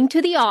going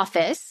to the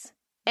office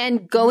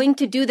and going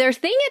to do their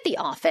thing at the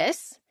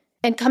office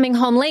and coming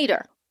home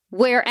later.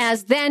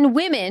 Whereas then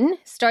women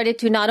started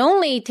to not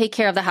only take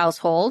care of the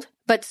household,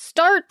 but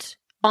start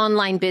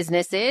online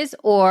businesses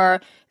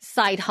or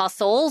side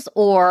hustles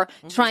or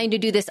trying to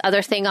do this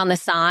other thing on the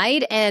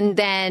side. And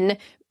then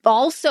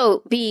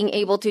also being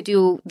able to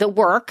do the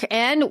work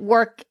and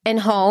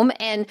home.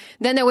 And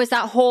then there was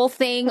that whole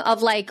thing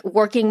of like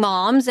working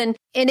moms. And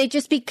it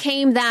just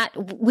became that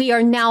we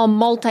are now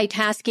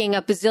multitasking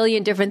a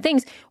bazillion different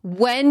things.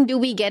 When do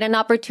we get an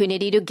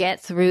opportunity to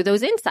get through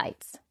those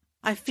insights?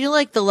 I feel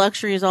like the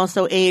luxury is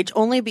also age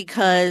only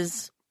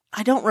because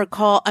I don't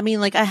recall. I mean,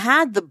 like I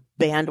had the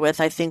bandwidth,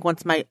 I think,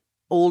 once my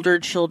older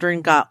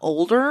children got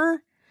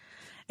older.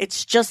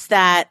 It's just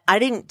that I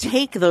didn't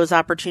take those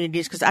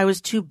opportunities because I was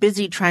too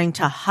busy trying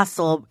to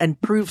hustle and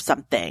prove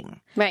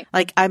something. Right.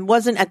 Like I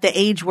wasn't at the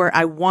age where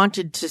I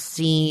wanted to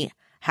see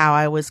how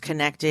I was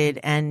connected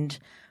and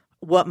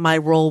what my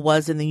role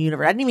was in the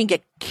universe. I didn't even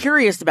get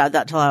curious about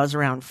that till I was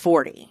around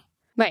 40.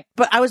 Right.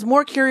 But I was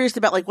more curious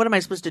about like, what am I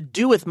supposed to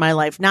do with my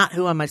life? Not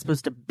who am I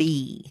supposed to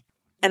be?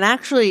 And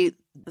actually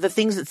the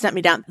things that sent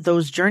me down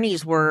those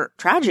journeys were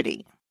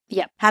tragedy.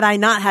 Yeah. Had I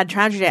not had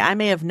tragedy, I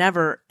may have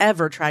never,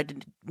 ever tried to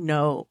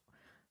know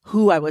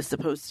who I was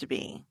supposed to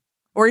be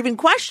or even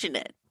question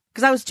it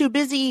because I was too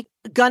busy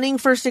gunning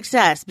for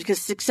success because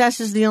success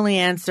is the only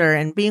answer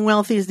and being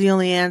wealthy is the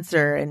only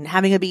answer and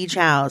having a beach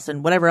house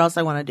and whatever else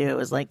I want to do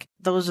is like,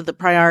 those are the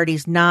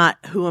priorities, not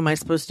who am I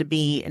supposed to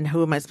be and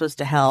who am I supposed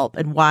to help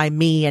and why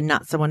me and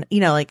not someone,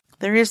 like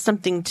there is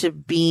something to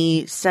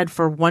be said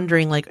for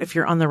wondering like if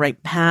you're on the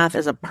right path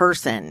as a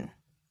person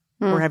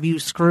or have you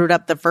screwed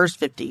up the first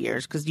 50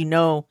 years because you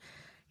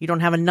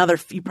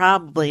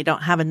probably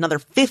don't have another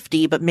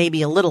 50, but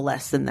maybe a little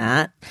less than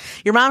that.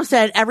 Your mom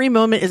said every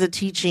moment is a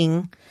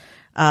teaching,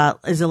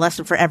 is a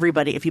lesson for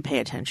everybody if you pay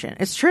attention.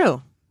 It's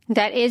true.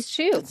 That is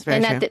true. It's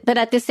very true. But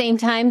at the same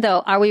time,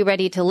 though, are we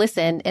ready to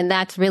listen? And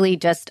that's really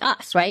just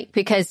us, right?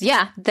 Because,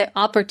 the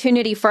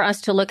opportunity for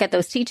us to look at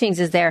those teachings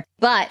is there.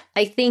 But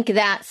I think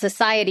that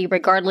society,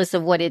 regardless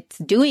of what it's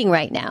doing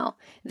right now,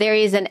 there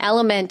is an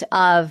element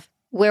of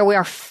where we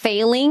are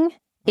failing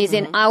is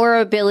in our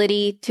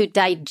ability to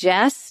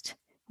digest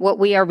what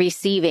we are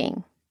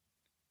receiving.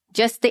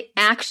 Just the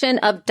action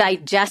of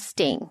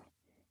digesting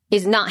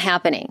is not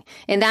happening.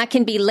 And that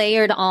can be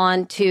layered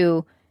on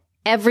to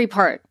every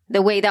part,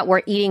 the way that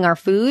we're eating our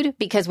food,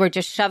 because we're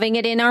just shoving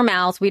it in our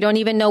mouths. We don't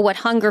even know what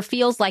hunger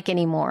feels like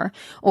anymore.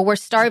 Or we're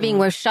starving,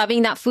 we're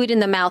shoving that food in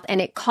the mouth, and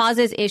it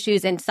causes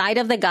issues inside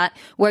of the gut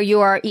where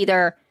you are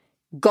either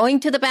going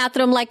to the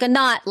bathroom like a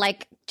nut,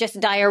 like just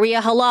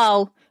diarrhea,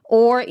 hello,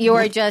 or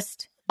you're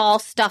just all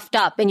stuffed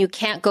up and you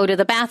can't go to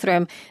the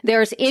bathroom.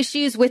 There's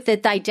issues with the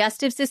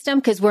digestive system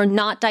because we're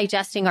not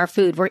digesting our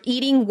food. We're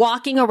eating,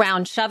 walking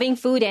around, shoving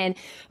food in,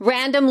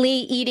 randomly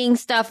eating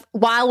stuff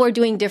while we're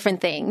doing different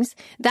things.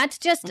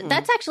 That's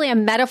actually a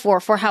metaphor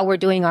for how we're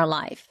doing our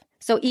life.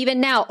 So even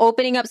now,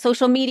 opening up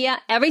social media,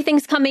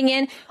 everything's coming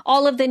in,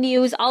 all of the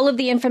news, all of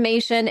the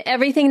information,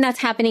 everything that's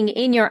happening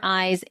in your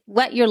eyes,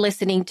 what you're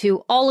listening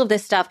to, all of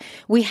this stuff.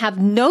 We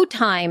have no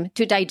time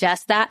to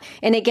digest that,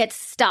 and it gets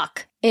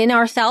stuck in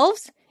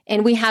ourselves.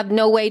 And we have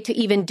no way to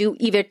even do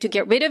either to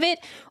get rid of it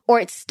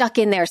or it's stuck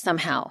in there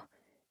somehow.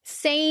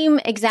 Same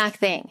exact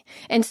thing.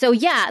 And so,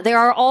 yeah, there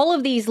are all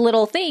of these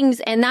little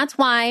things. And that's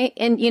why,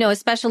 and, you know,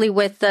 especially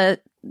with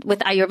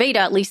Ayurveda,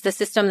 at least the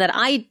system that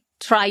I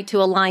try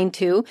to align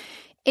to,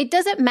 it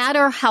doesn't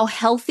matter how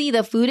healthy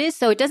the food is.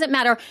 So it doesn't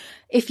matter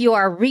if you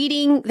are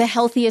reading the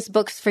healthiest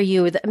books for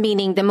you,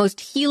 meaning the most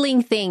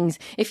healing things,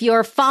 if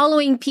you're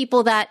following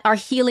people that are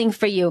healing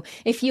for you,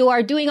 if you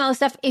are doing all this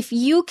stuff, if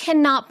you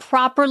cannot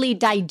properly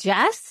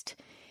digest,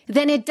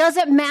 then it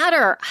doesn't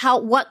matter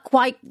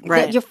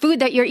your food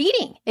that you're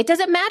eating. It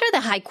doesn't matter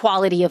the high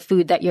quality of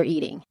food that you're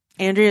eating.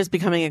 Andrea is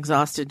becoming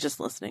exhausted just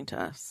listening to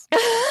us.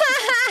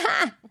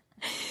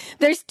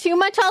 There's too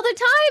much all the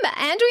time.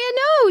 Andrea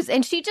knows.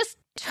 And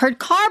her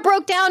car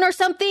broke down or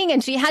something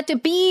and she had to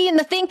be in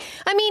the thing.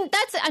 I mean,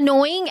 that's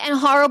annoying and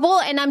horrible.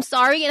 And I'm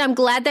sorry. And I'm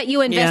glad that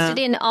you invested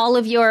in all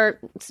of your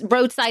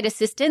roadside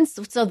assistance.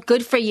 So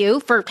good for you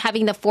for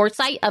having the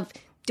foresight of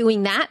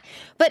doing that.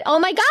 But oh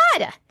my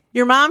God.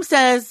 Your mom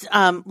says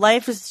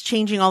life is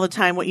changing all the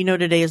time. What you know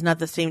today is not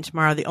the same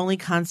tomorrow. The only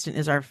constant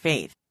is our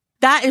faith.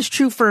 That is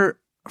true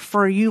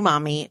for you,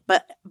 mommy.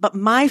 But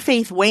my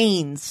faith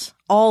wanes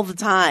all the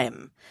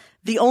time.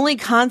 The only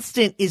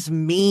constant is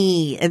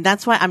me. And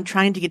that's why I'm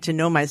trying to get to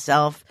know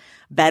myself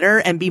better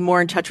and be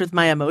more in touch with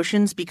my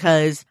emotions,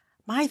 because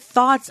my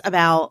thoughts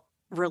about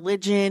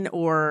religion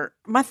or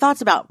my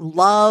thoughts about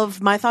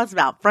love, my thoughts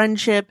about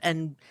friendship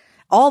and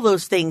all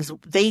those things,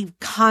 they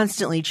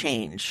constantly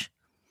change.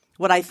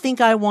 What I think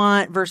I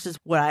want versus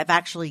what I've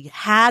actually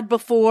had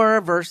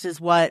before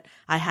versus what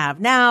I have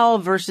now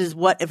versus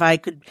what if I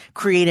could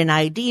create an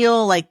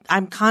ideal. Like,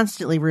 I'm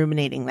constantly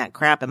ruminating that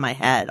crap in my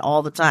head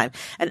all the time.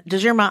 And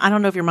does your mom, I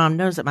don't know if your mom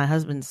knows that my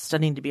husband's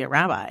studying to be a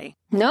rabbi.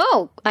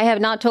 No, I have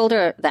not told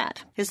her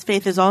that. His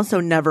faith is also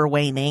never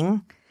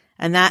waning.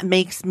 And that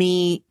makes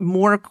me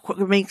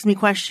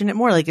question it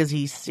more. Like, is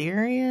he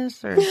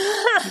serious or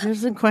he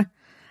doesn't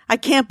I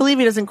can't believe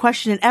he doesn't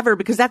question it ever,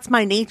 because that's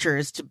my nature,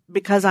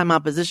 because I'm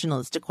oppositional,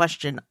 is to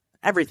question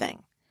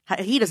everything.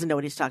 He doesn't know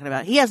what he's talking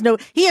about. He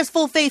has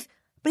full faith,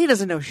 but he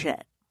doesn't know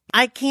shit.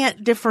 I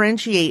can't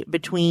differentiate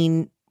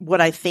between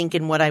what I think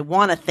and what I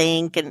want to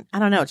think. And I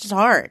don't know, it's just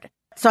hard.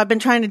 So I've been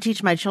trying to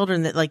teach my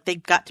children that, like,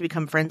 they've got to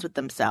become friends with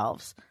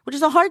themselves, which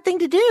is a hard thing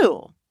to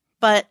do.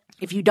 But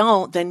if you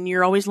don't, then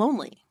you're always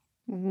lonely,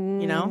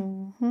 you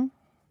know? Mm-hmm.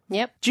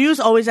 Yep. Jews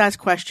always ask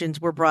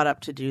questions. We're brought up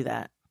to do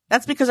that.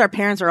 That's because our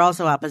parents are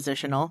also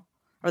oppositional,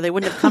 or they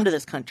wouldn't have come to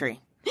this country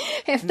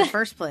in the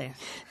first place.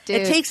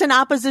 Dude. It takes an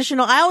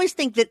oppositional. I always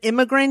think that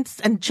immigrants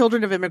and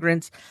children of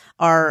immigrants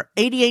are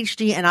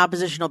ADHD and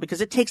oppositional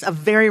because it takes a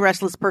very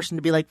restless person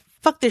to be like,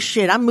 fuck this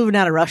shit, I'm moving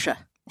out of Russia.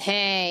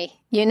 Hey,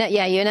 you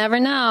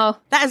never know.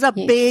 That is a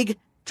big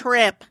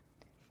trip.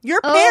 Your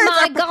parents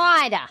oh my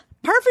God.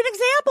 Perfect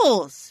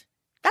examples.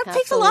 That Absolutely.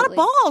 takes a lot of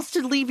balls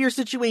to leave your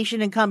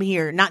situation and come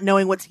here, not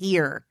knowing what's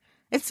here.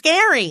 It's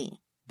scary.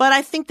 But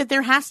I think that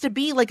there has to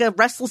be like a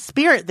restless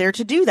spirit there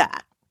to do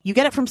that. You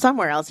get it from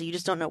somewhere else. You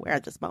just don't know where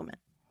at this moment.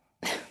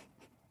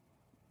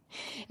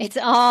 It's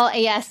all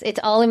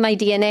in my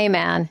DNA,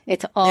 man.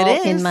 It's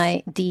all in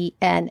my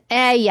DNA.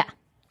 Yeah.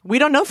 We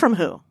don't know from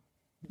who.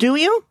 Do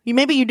you?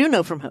 Maybe you do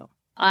know from who.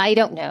 I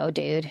don't know,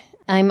 dude.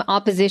 I'm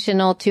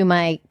oppositional to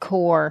my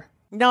core.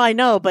 No, I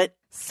know, but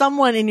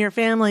someone in your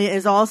family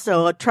is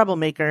also a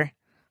troublemaker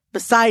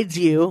besides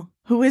you.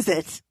 Who is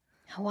it?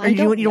 Oh, I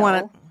don't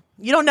know.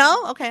 You don't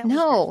know? Okay.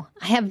 No,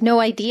 I have no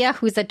idea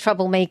who's a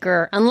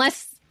troublemaker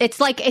unless it's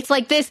like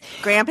this.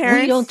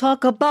 Grandparents? We don't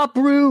talk about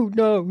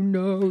Bruno.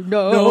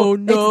 No.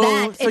 It's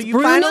that. So it's you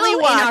Bruno finally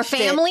watched in our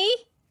family.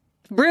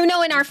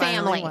 Bruno in our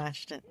family.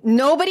 Watched it.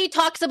 Nobody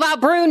talks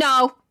about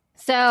Bruno.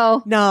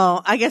 So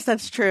no, I guess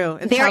that's true.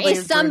 There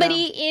is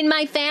somebody in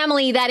my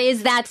family that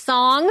is that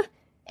song,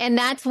 and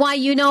that's why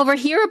you never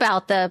hear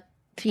about the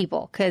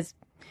people because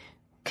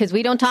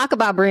we don't talk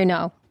about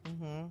Bruno.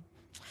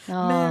 Mm-hmm.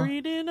 Oh.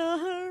 Married in a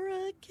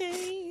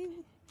hurricane.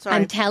 Sorry.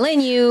 I'm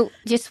telling you,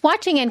 just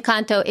watching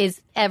Encanto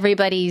is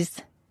everybody's.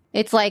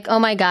 It's like, oh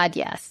my God,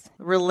 yes.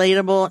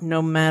 Relatable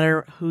no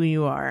matter who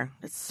you are.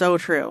 It's so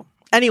true.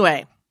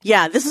 Anyway,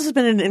 Yeah, this has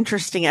been an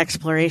interesting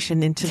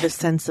exploration into the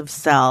sense of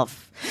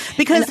self.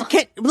 Because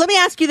let me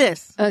ask you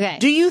this. Okay.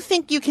 Do you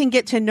think you can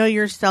get to know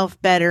yourself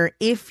better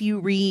if you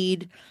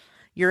read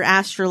your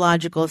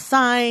astrological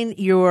sign,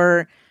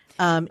 your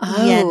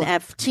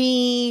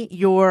ENFP,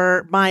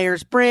 your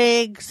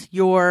Myers-Briggs,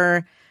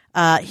 your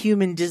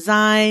human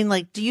design?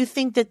 Like, do you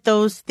think that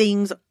those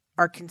things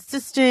are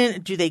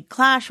consistent? Do they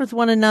clash with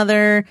one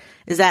another?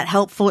 Is that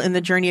helpful in the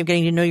journey of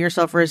getting to know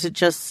yourself, or is it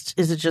just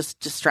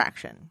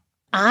distraction?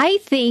 I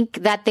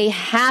think that they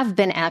have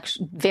been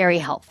very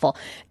helpful.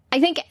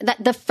 I think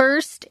that the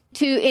first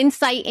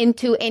insight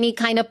into any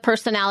kind of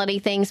personality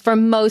things for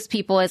most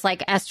people is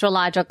like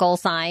astrological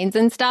signs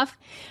and stuff.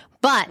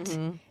 But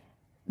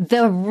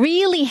the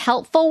really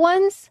helpful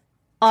ones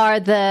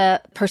are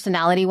the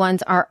personality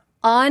ones are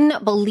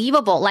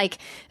unbelievable. Like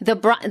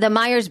the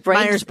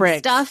Myers-Briggs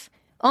stuff.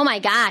 Oh my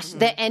gosh,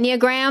 the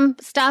Enneagram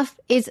stuff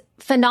is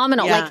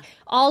phenomenal. Yeah. Like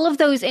all of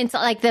those,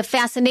 like the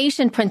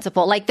fascination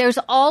principle, like there's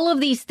all of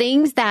these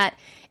things that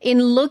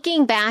in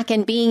looking back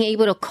and being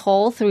able to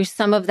cull through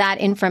some of that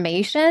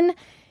information,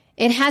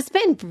 it has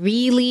been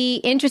really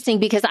interesting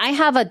because I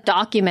have a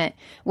document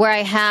where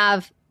I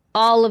have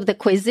all of the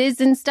quizzes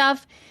and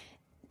stuff.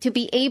 To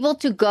be able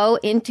to go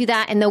into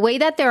that and the way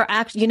that they're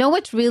actually, you know,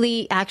 what's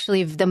really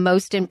actually the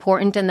most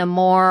important and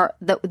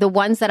the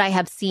ones that I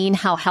have seen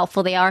how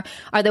helpful they are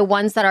the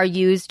ones that are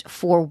used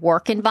for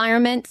work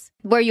environments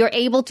where you're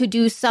able to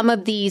do some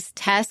of these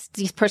tests,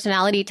 these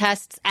personality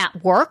tests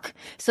at work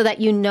so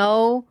that you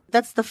know.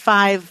 That's the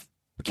 5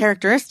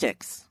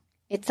 characteristics.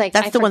 It's like,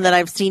 that's the one that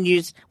I've seen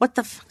used. What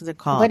the fuck is it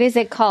called? What is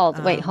it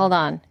called? Wait, hold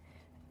on.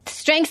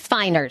 Strength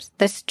Finders.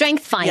 The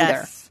Strength Finder.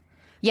 Yes.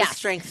 Yeah.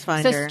 Strength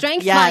Finder. So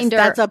Strength Finder.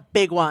 That's a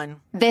big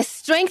one. The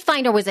Strength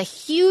Finder was a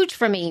huge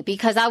for me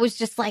because I was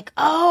just like,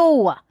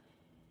 oh,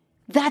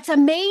 that's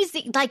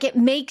amazing. Like it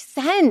makes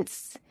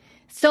sense.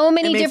 So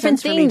many different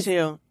things. For me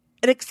too.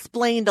 It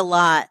explained a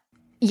lot.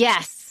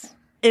 Yes.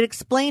 It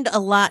explained a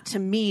lot to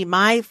me.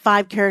 My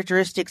 5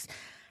 characteristics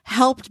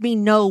helped me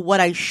know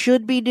what I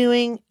should be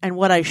doing and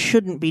what I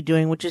shouldn't be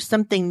doing, which is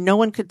something no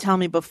one could tell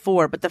me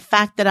before. But the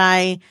fact that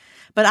I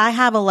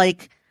have a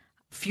like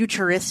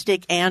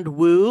futuristic and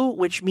woo,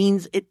 which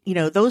means it, you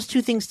know, those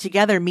two things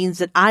together means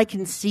that I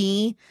can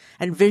see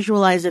and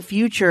visualize a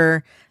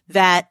future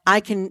that I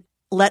can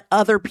let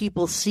other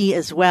people see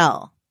as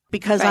well.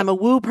 Because I'm a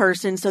woo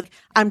person, so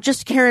I'm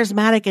just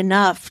charismatic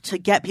enough to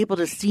get people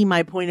to see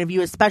my point of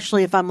view,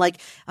 especially if I'm like,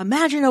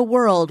 imagine a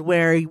world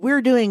where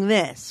we're doing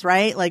this,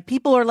 right? Like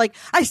people are like,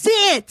 I see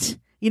it,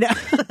 you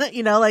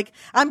know, like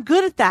I'm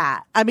good at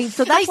that. I mean,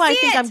 so that's why I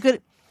think I'm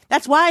good.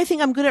 That's why I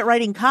think I'm good at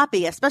writing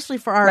copy, especially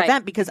for our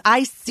event, because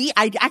I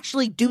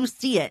actually do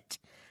see it.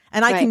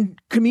 And I can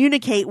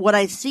communicate what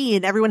I see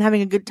and everyone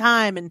having a good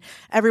time and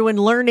everyone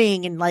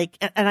learning and like,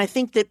 and I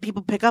think that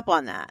people pick up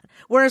on that.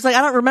 Whereas like,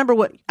 I don't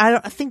remember I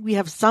think we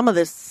have some of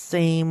the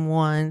same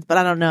ones, but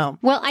I don't know.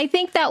 Well, I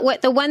think that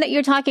the one that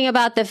you're talking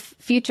about, the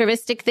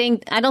futuristic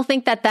thing, I don't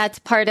think that that's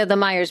part of the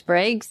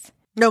Myers-Briggs.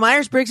 No,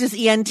 Myers-Briggs is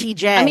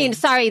ENTJ. I mean,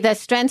 sorry, the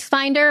Strength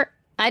Finder.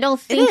 I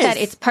don't think that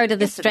it's part of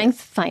the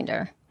Strength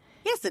Finder.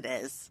 Yes, it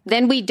is.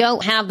 Then we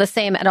don't have the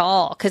same at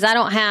all because I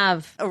don't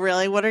have. Oh,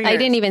 really? What are yours? I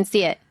didn't even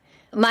see it.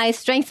 My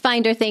Strength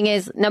Finder thing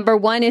is number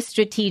 1 is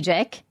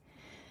strategic.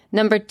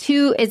 Number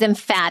 2 is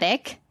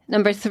emphatic.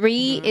 Number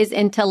 3 is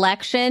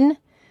intellection.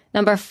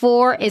 Number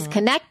 4 is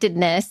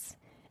connectedness.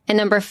 And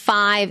number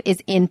 5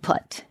 is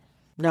input.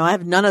 No, I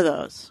have none of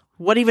those.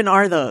 What even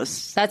are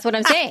those? That's what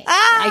I'm saying.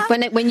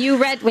 When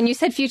you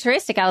said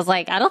futuristic, I was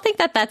like, I don't think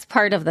that that's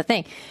part of the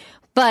thing.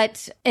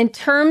 But in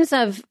terms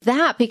of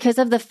that, because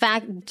of the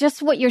fact,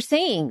 just what you're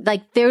saying,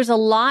 like there's a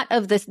lot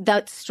of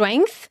that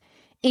strength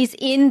is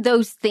in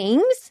those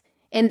things.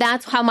 And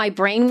that's how my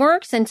brain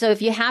works. And so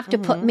if you have to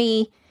put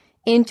me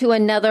into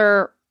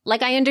another,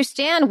 like I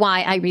understand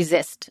why I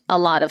resist a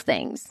lot of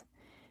things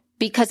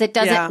because it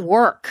doesn't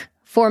work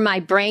for my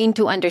brain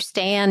to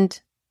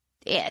understand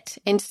it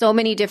in so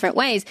many different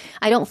ways.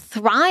 I don't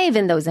thrive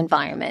in those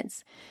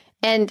environments.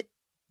 And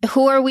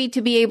who are we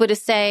to be able to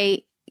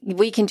say,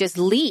 we can just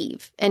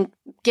leave and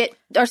get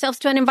ourselves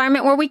to an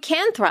environment where we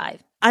can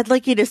thrive? I'd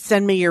like you to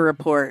send me your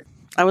report.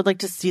 I would like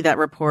to see that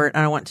report.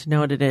 I want to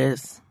know what it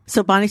is.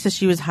 So Bonnie says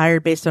she was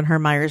hired based on her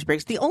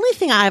Myers-Briggs. The only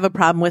thing I have a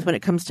problem with when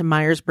it comes to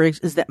Myers-Briggs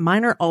is that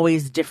mine are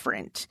always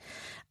different.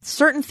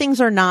 Certain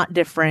things are not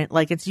different,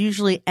 like it's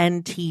usually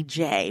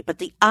NTJ, but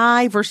the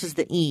I versus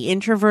the E,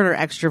 introvert or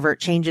extrovert,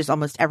 changes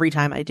almost every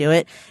time I do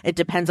it. It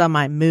depends on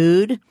my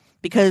mood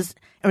because,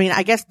 I mean,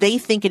 I guess they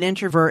think an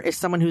introvert is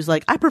someone who's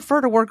like, I prefer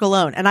to work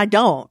alone. And I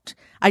don't.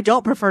 I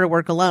don't prefer to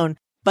work alone.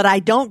 But I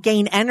don't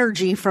gain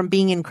energy from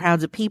being in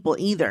crowds of people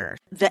either.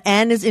 The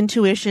N is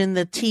intuition,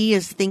 the T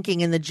is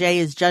thinking, and the J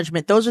is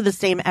judgment. Those are the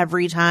same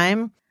every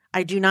time.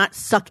 I do not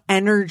suck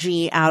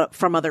energy out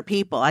from other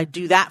people. I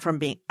do that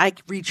I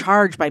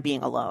recharge by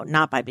being alone,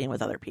 not by being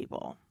with other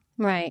people.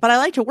 Right. But I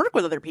like to work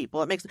with other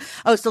people.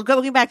 So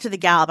going back to the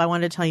Gallup, I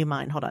wanted to tell you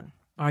mine. Hold on.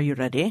 Are you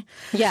ready?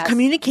 Yes.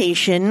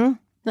 Communication,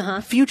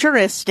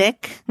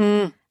 futuristic,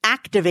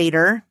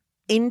 activator,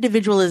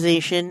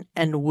 individualization,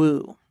 and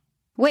woo.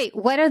 Wait,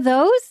 what are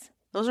those?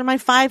 Those are my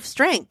 5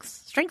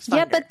 strengths. Strengths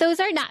Finder. Yeah, but those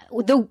are not.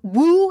 The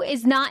woo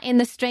is not in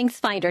the Strengths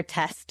Finder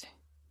test.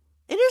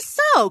 It is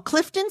so.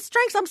 Clifton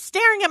Strengths. I'm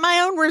staring at my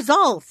own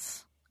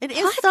results. It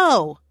is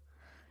so.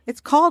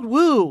 It's called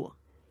woo.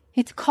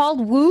 It's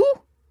called woo?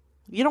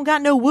 You don't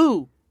got no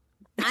woo.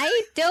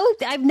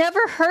 I've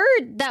never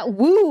heard that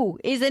woo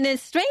is in a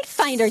Strengths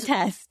Finder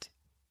test.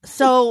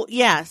 So,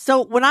 yeah.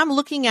 So what I'm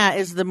looking at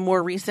is the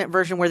more recent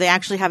version where they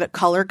actually have it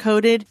color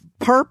coded.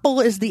 Purple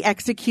is the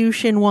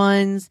execution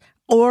ones.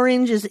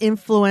 Orange is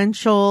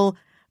influential.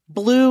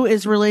 Blue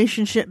is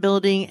relationship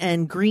building,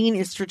 and green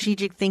is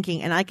strategic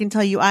thinking. And I can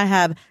tell you I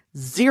have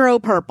 0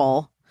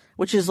 purple,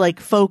 which is like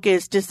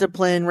focus,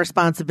 discipline,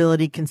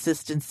 responsibility,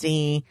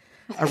 consistency,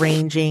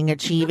 arranging,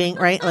 achieving,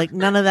 right? Like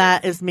none of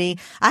that is me.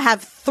 I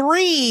have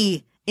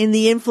 3 in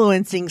the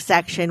influencing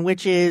section,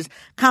 which is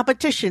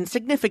competition,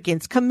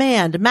 significance,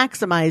 command,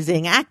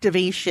 maximizing,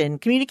 activation,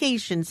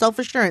 communication,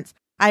 self-assurance.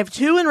 I have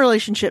 2 in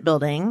relationship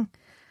building,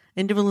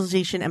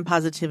 individualization and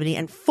positivity,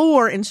 and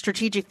 4 in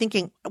strategic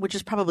thinking, which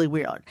is probably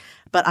weird.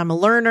 But I'm a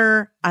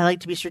learner. I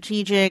like to be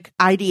strategic.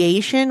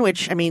 Ideation,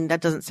 which, I mean,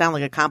 that doesn't sound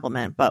like a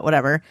compliment, but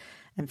whatever.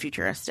 And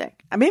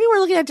futuristic. Maybe we're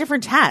looking at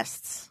different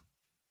tests.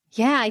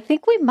 Yeah, I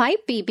think we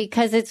might be,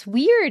 because it's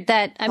weird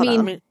that, I'm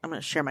going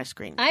to share my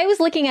screen. I was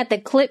looking at the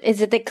clip.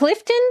 Is it the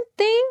Clifton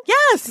thing?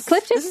 Yes.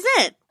 Clifton? This is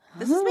it.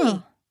 This is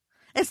me.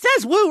 It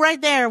says woo right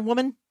there,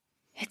 woman.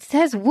 It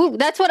says woo.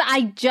 That's what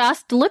I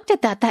just looked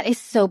at that. That is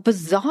so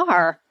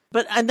bizarre.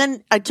 But and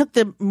then I took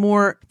the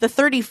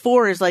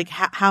 34 is like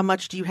how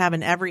much do you have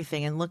in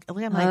everything? And look at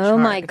my chart. Oh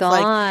my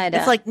God.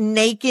 It's like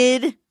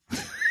naked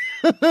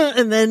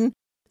and then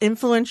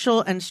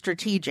influential and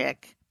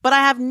strategic. But I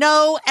have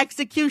no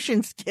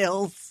execution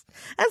skills.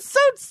 That's so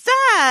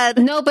sad.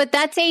 No, but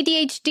that's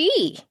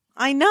ADHD.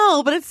 I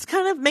know, but it's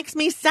kind of makes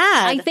me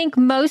sad. I think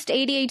most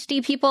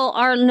ADHD people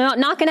are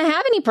not going to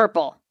have any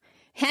purple.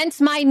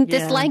 Hence my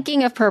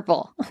disliking of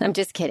purple. I'm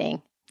just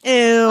kidding.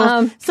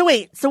 Ew. So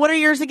wait, so what are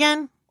yours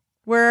again?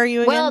 Where are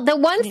you again? Well, the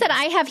ones that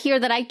I have here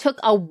that I took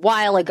a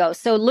while ago.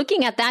 So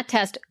looking at that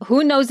test,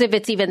 who knows if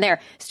it's even there?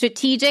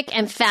 Strategic,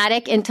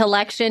 emphatic,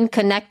 intellection,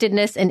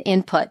 connectedness, and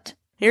input.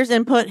 Here's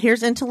input.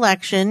 Here's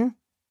intellection.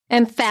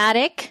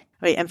 Emphatic.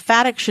 Wait,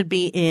 emphatic should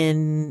be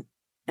in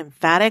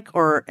emphatic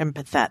or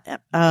empathetic?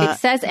 It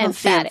says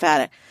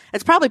emphatic.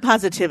 It's probably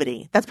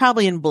positivity. That's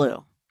probably in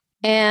blue.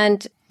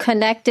 And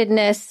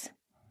connectedness.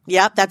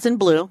 Yep, that's in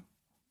blue.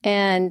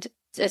 And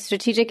a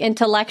strategic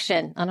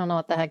intellection. I don't know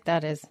what the heck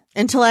that is.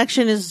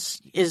 Intellection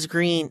is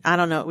green. I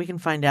don't know. We can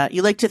find out.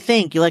 You like to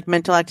think. You like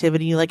mental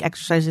activity. You like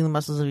exercising the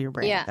muscles of your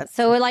brain. Yeah.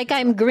 So like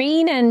I'm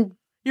green and...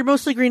 You're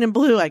mostly green and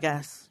blue, I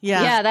guess.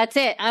 Yeah. Yeah, that's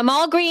it. I'm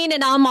all green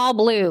and I'm all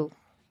blue.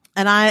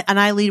 And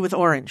I lead with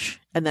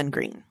orange and then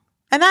green.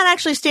 And that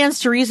actually stands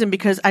to reason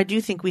because I do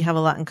think we have a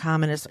lot in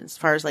common as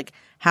far as like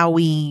how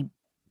we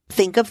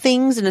think of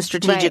things in a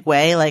strategic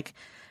way. Like,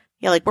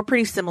 yeah, like we're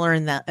pretty similar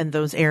in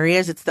those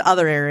areas. It's the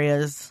other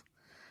areas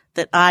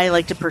that I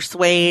like to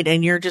persuade,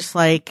 and you're just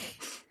like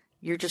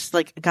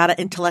gotta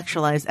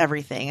intellectualize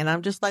everything. And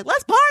I'm just like,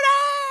 let's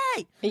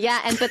party!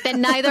 Yeah, but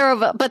then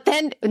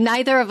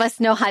neither of us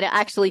know how to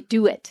actually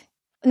do it.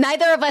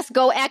 Neither of us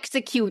go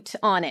execute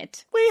on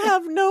it. We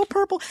have no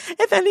purple.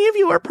 If any of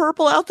you are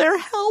purple out there,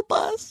 help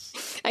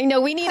us. I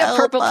know we need a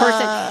purple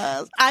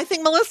person. I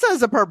think Melissa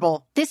is a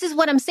purple. This is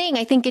what I'm saying.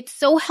 I think it's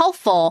so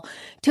helpful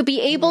to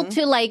be able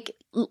to like,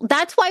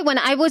 that's why when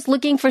I was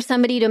looking for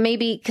somebody to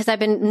maybe, because I've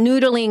been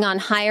noodling on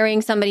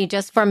hiring somebody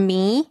just for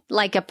me,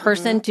 like a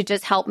person to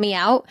just help me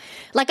out.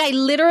 Like I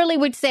literally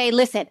would say,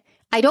 listen,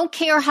 I don't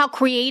care how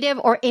creative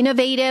or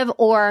innovative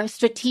or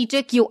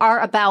strategic you are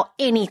about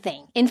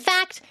anything. In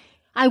fact,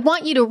 I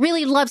want you to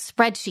really love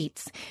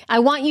spreadsheets. I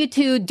want you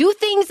to do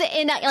things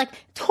in like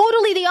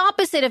totally the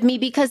opposite of me,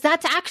 because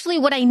that's actually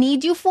what I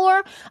need you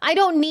for. I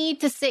don't need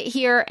to sit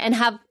here and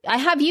I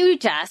have you,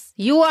 Jess.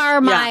 You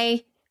are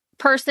my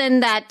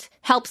person that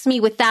helps me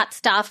with that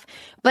stuff.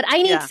 But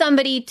I need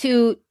somebody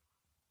to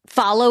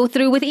follow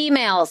through with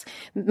emails.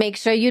 Make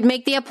sure you'd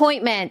make the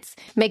appointments.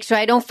 Make sure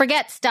I don't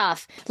forget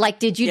stuff. Like,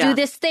 did you do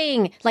this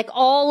thing? Like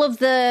all of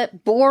the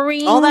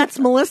boring. All that's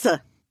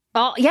Melissa.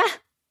 Oh, yeah.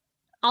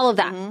 All of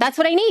that. That's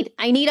what I need.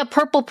 I need a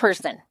purple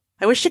person.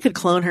 I wish she could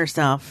clone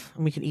herself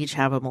and we could each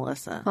have a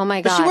Melissa. Oh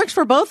my God. But she works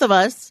for both of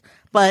us,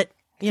 but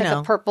you know.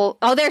 A purple.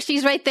 Oh, there.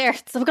 She's right there.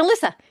 It's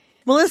Melissa.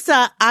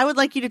 Melissa, I would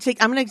like you to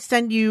take, I'm going to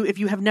send you, if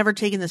you have never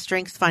taken the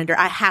Strengths Finder,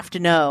 I have to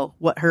know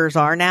what hers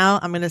are now.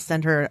 I'm going to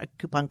send her a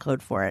coupon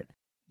code for it.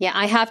 Yeah,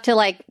 I have to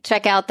like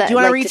check out that. Do you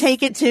want to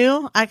retake it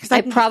too? I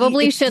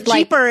probably should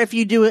like. It's cheaper if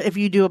you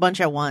do a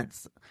bunch at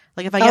once.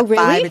 Like if I get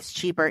 5, it's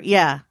cheaper.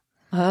 Yeah.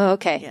 Oh,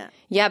 okay.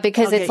 Yeah,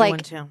 because it's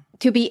like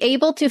to be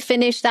able to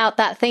finish out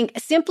that thing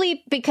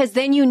simply because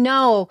then you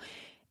know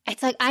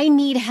it's like I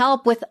need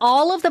help with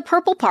all of the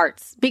purple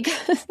parts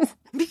because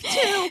me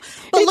too.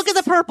 But look at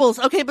the purples.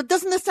 Okay, but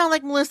doesn't this sound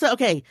like Melissa?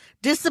 Okay.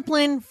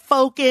 Discipline,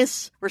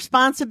 focus,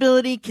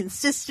 responsibility,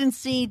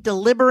 consistency,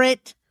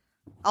 deliberate.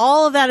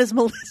 All of that is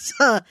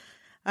Melissa.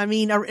 I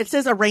mean, it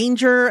says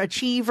arranger,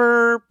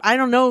 achiever. I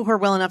don't know her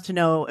well enough to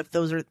know if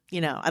those are,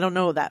 I don't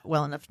know that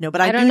well enough to know,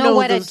 but I don't do know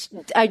what those...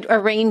 a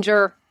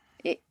arranger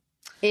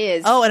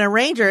is. Oh, an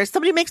arranger is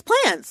somebody who makes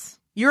plans.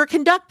 You're a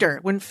conductor.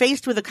 When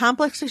faced with a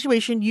complex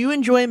situation, you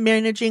enjoy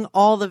managing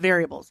all the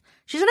variables.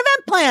 She's an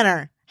event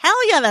planner.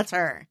 Hell yeah, that's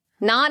her.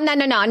 No.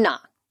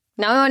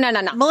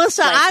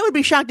 Melissa, I would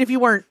be shocked if you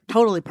weren't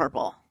totally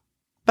purple.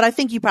 But I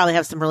think you probably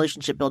have some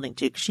relationship building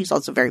too, because she's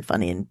also very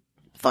funny and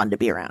fun to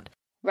be around.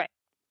 Right.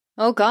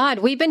 Oh God,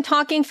 we've been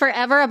talking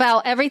forever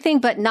about everything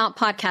but not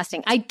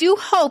podcasting. I do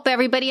hope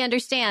everybody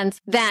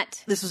understands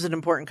that this is an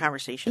important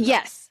conversation.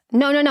 Yes.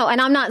 No.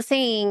 And I'm not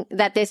saying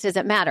that this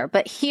doesn't matter,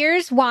 but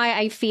here's why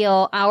I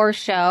feel our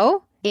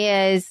show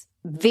is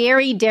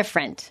very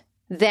different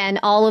than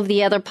all of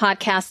the other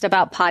podcasts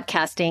about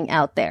podcasting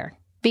out there.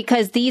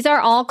 Because these are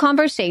all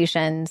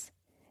conversations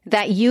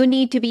that you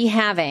need to be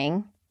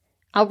having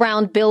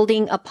around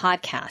building a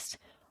podcast.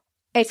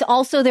 It's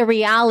also the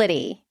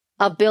reality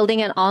of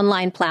building an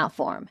online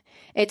platform.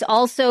 It's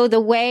also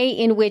the way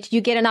in which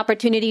you get an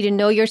opportunity to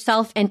know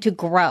yourself and to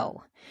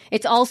grow.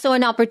 It's also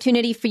an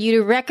opportunity for you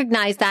to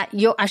recognize that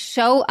a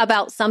show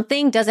about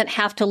something doesn't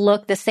have to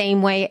look the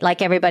same way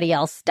like everybody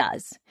else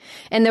does.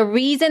 And the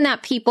reason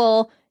that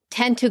people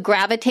tend to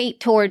gravitate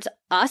towards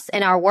us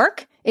and our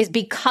work is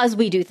because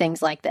we do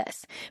things like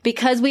this.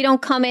 Because we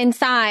don't come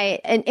inside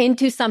and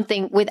into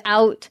something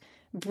without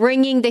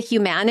bringing the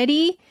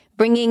humanity,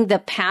 bringing the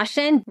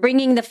passion,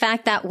 bringing the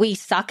fact that we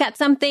suck at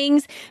some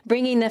things,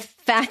 bringing the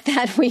fact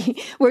that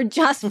we're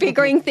just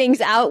figuring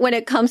things out when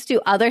it comes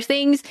to other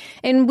things.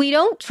 And we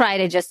don't try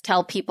to just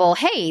tell people,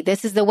 hey,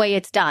 this is the way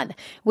it's done.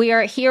 We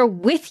are here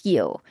with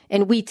you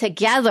and we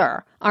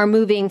together are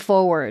moving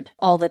forward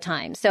all the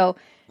time. So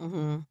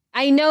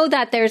I know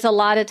that there's a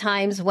lot of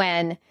times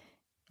when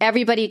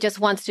everybody just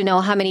wants to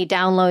know how many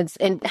downloads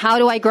and how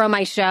do I grow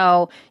my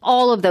show,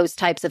 all of those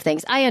types of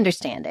things. I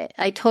understand it.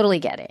 I totally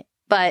get it.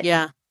 But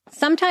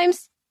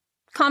sometimes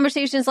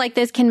conversations like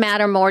this can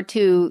matter more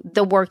to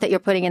the work that you're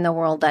putting in the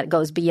world that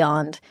goes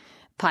beyond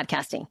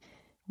podcasting.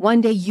 One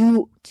day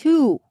you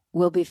too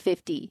will be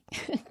 50.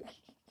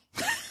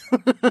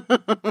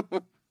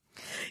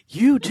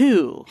 You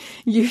too.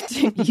 You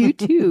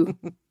too.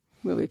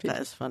 That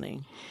is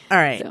funny. All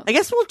right. So. I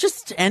guess we'll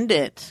just end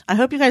it. I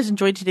hope you guys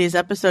enjoyed today's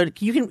episode.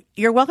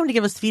 You're welcome to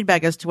give us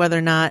feedback as to whether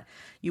or not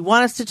you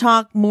want us to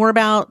talk more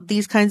about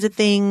these kinds of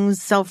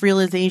things,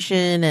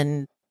 self-realization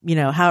and,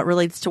 how it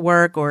relates to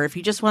work, or if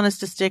you just want us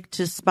to stick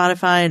to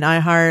Spotify and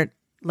iHeart,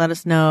 let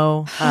us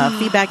know.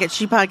 Feedback at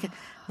ShePodcast.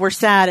 We're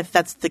sad if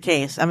that's the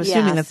case. I'm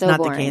assuming that's not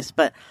boring. The case,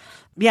 but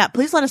yeah,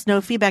 please let us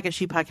know. Feedback at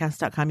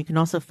ShePodcast.com. You can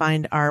also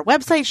find our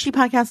website,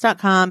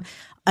 ShePodcast.com.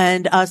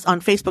 And us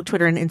on Facebook,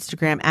 Twitter, and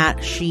Instagram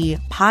at She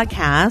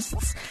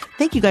Podcasts.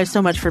 Thank you guys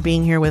so much for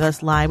being here with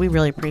us live. We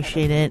really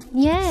appreciate it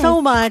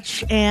so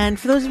much. And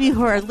for those of you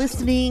who are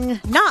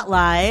listening not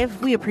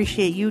live, we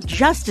appreciate you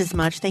just as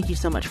much. Thank you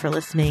so much for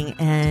listening.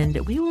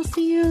 And we will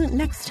see you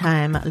next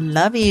time.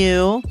 Love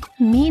you.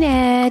 Mean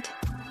it.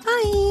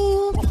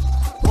 Bye.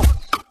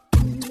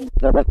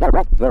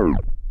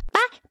 Bye.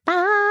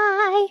 Bye.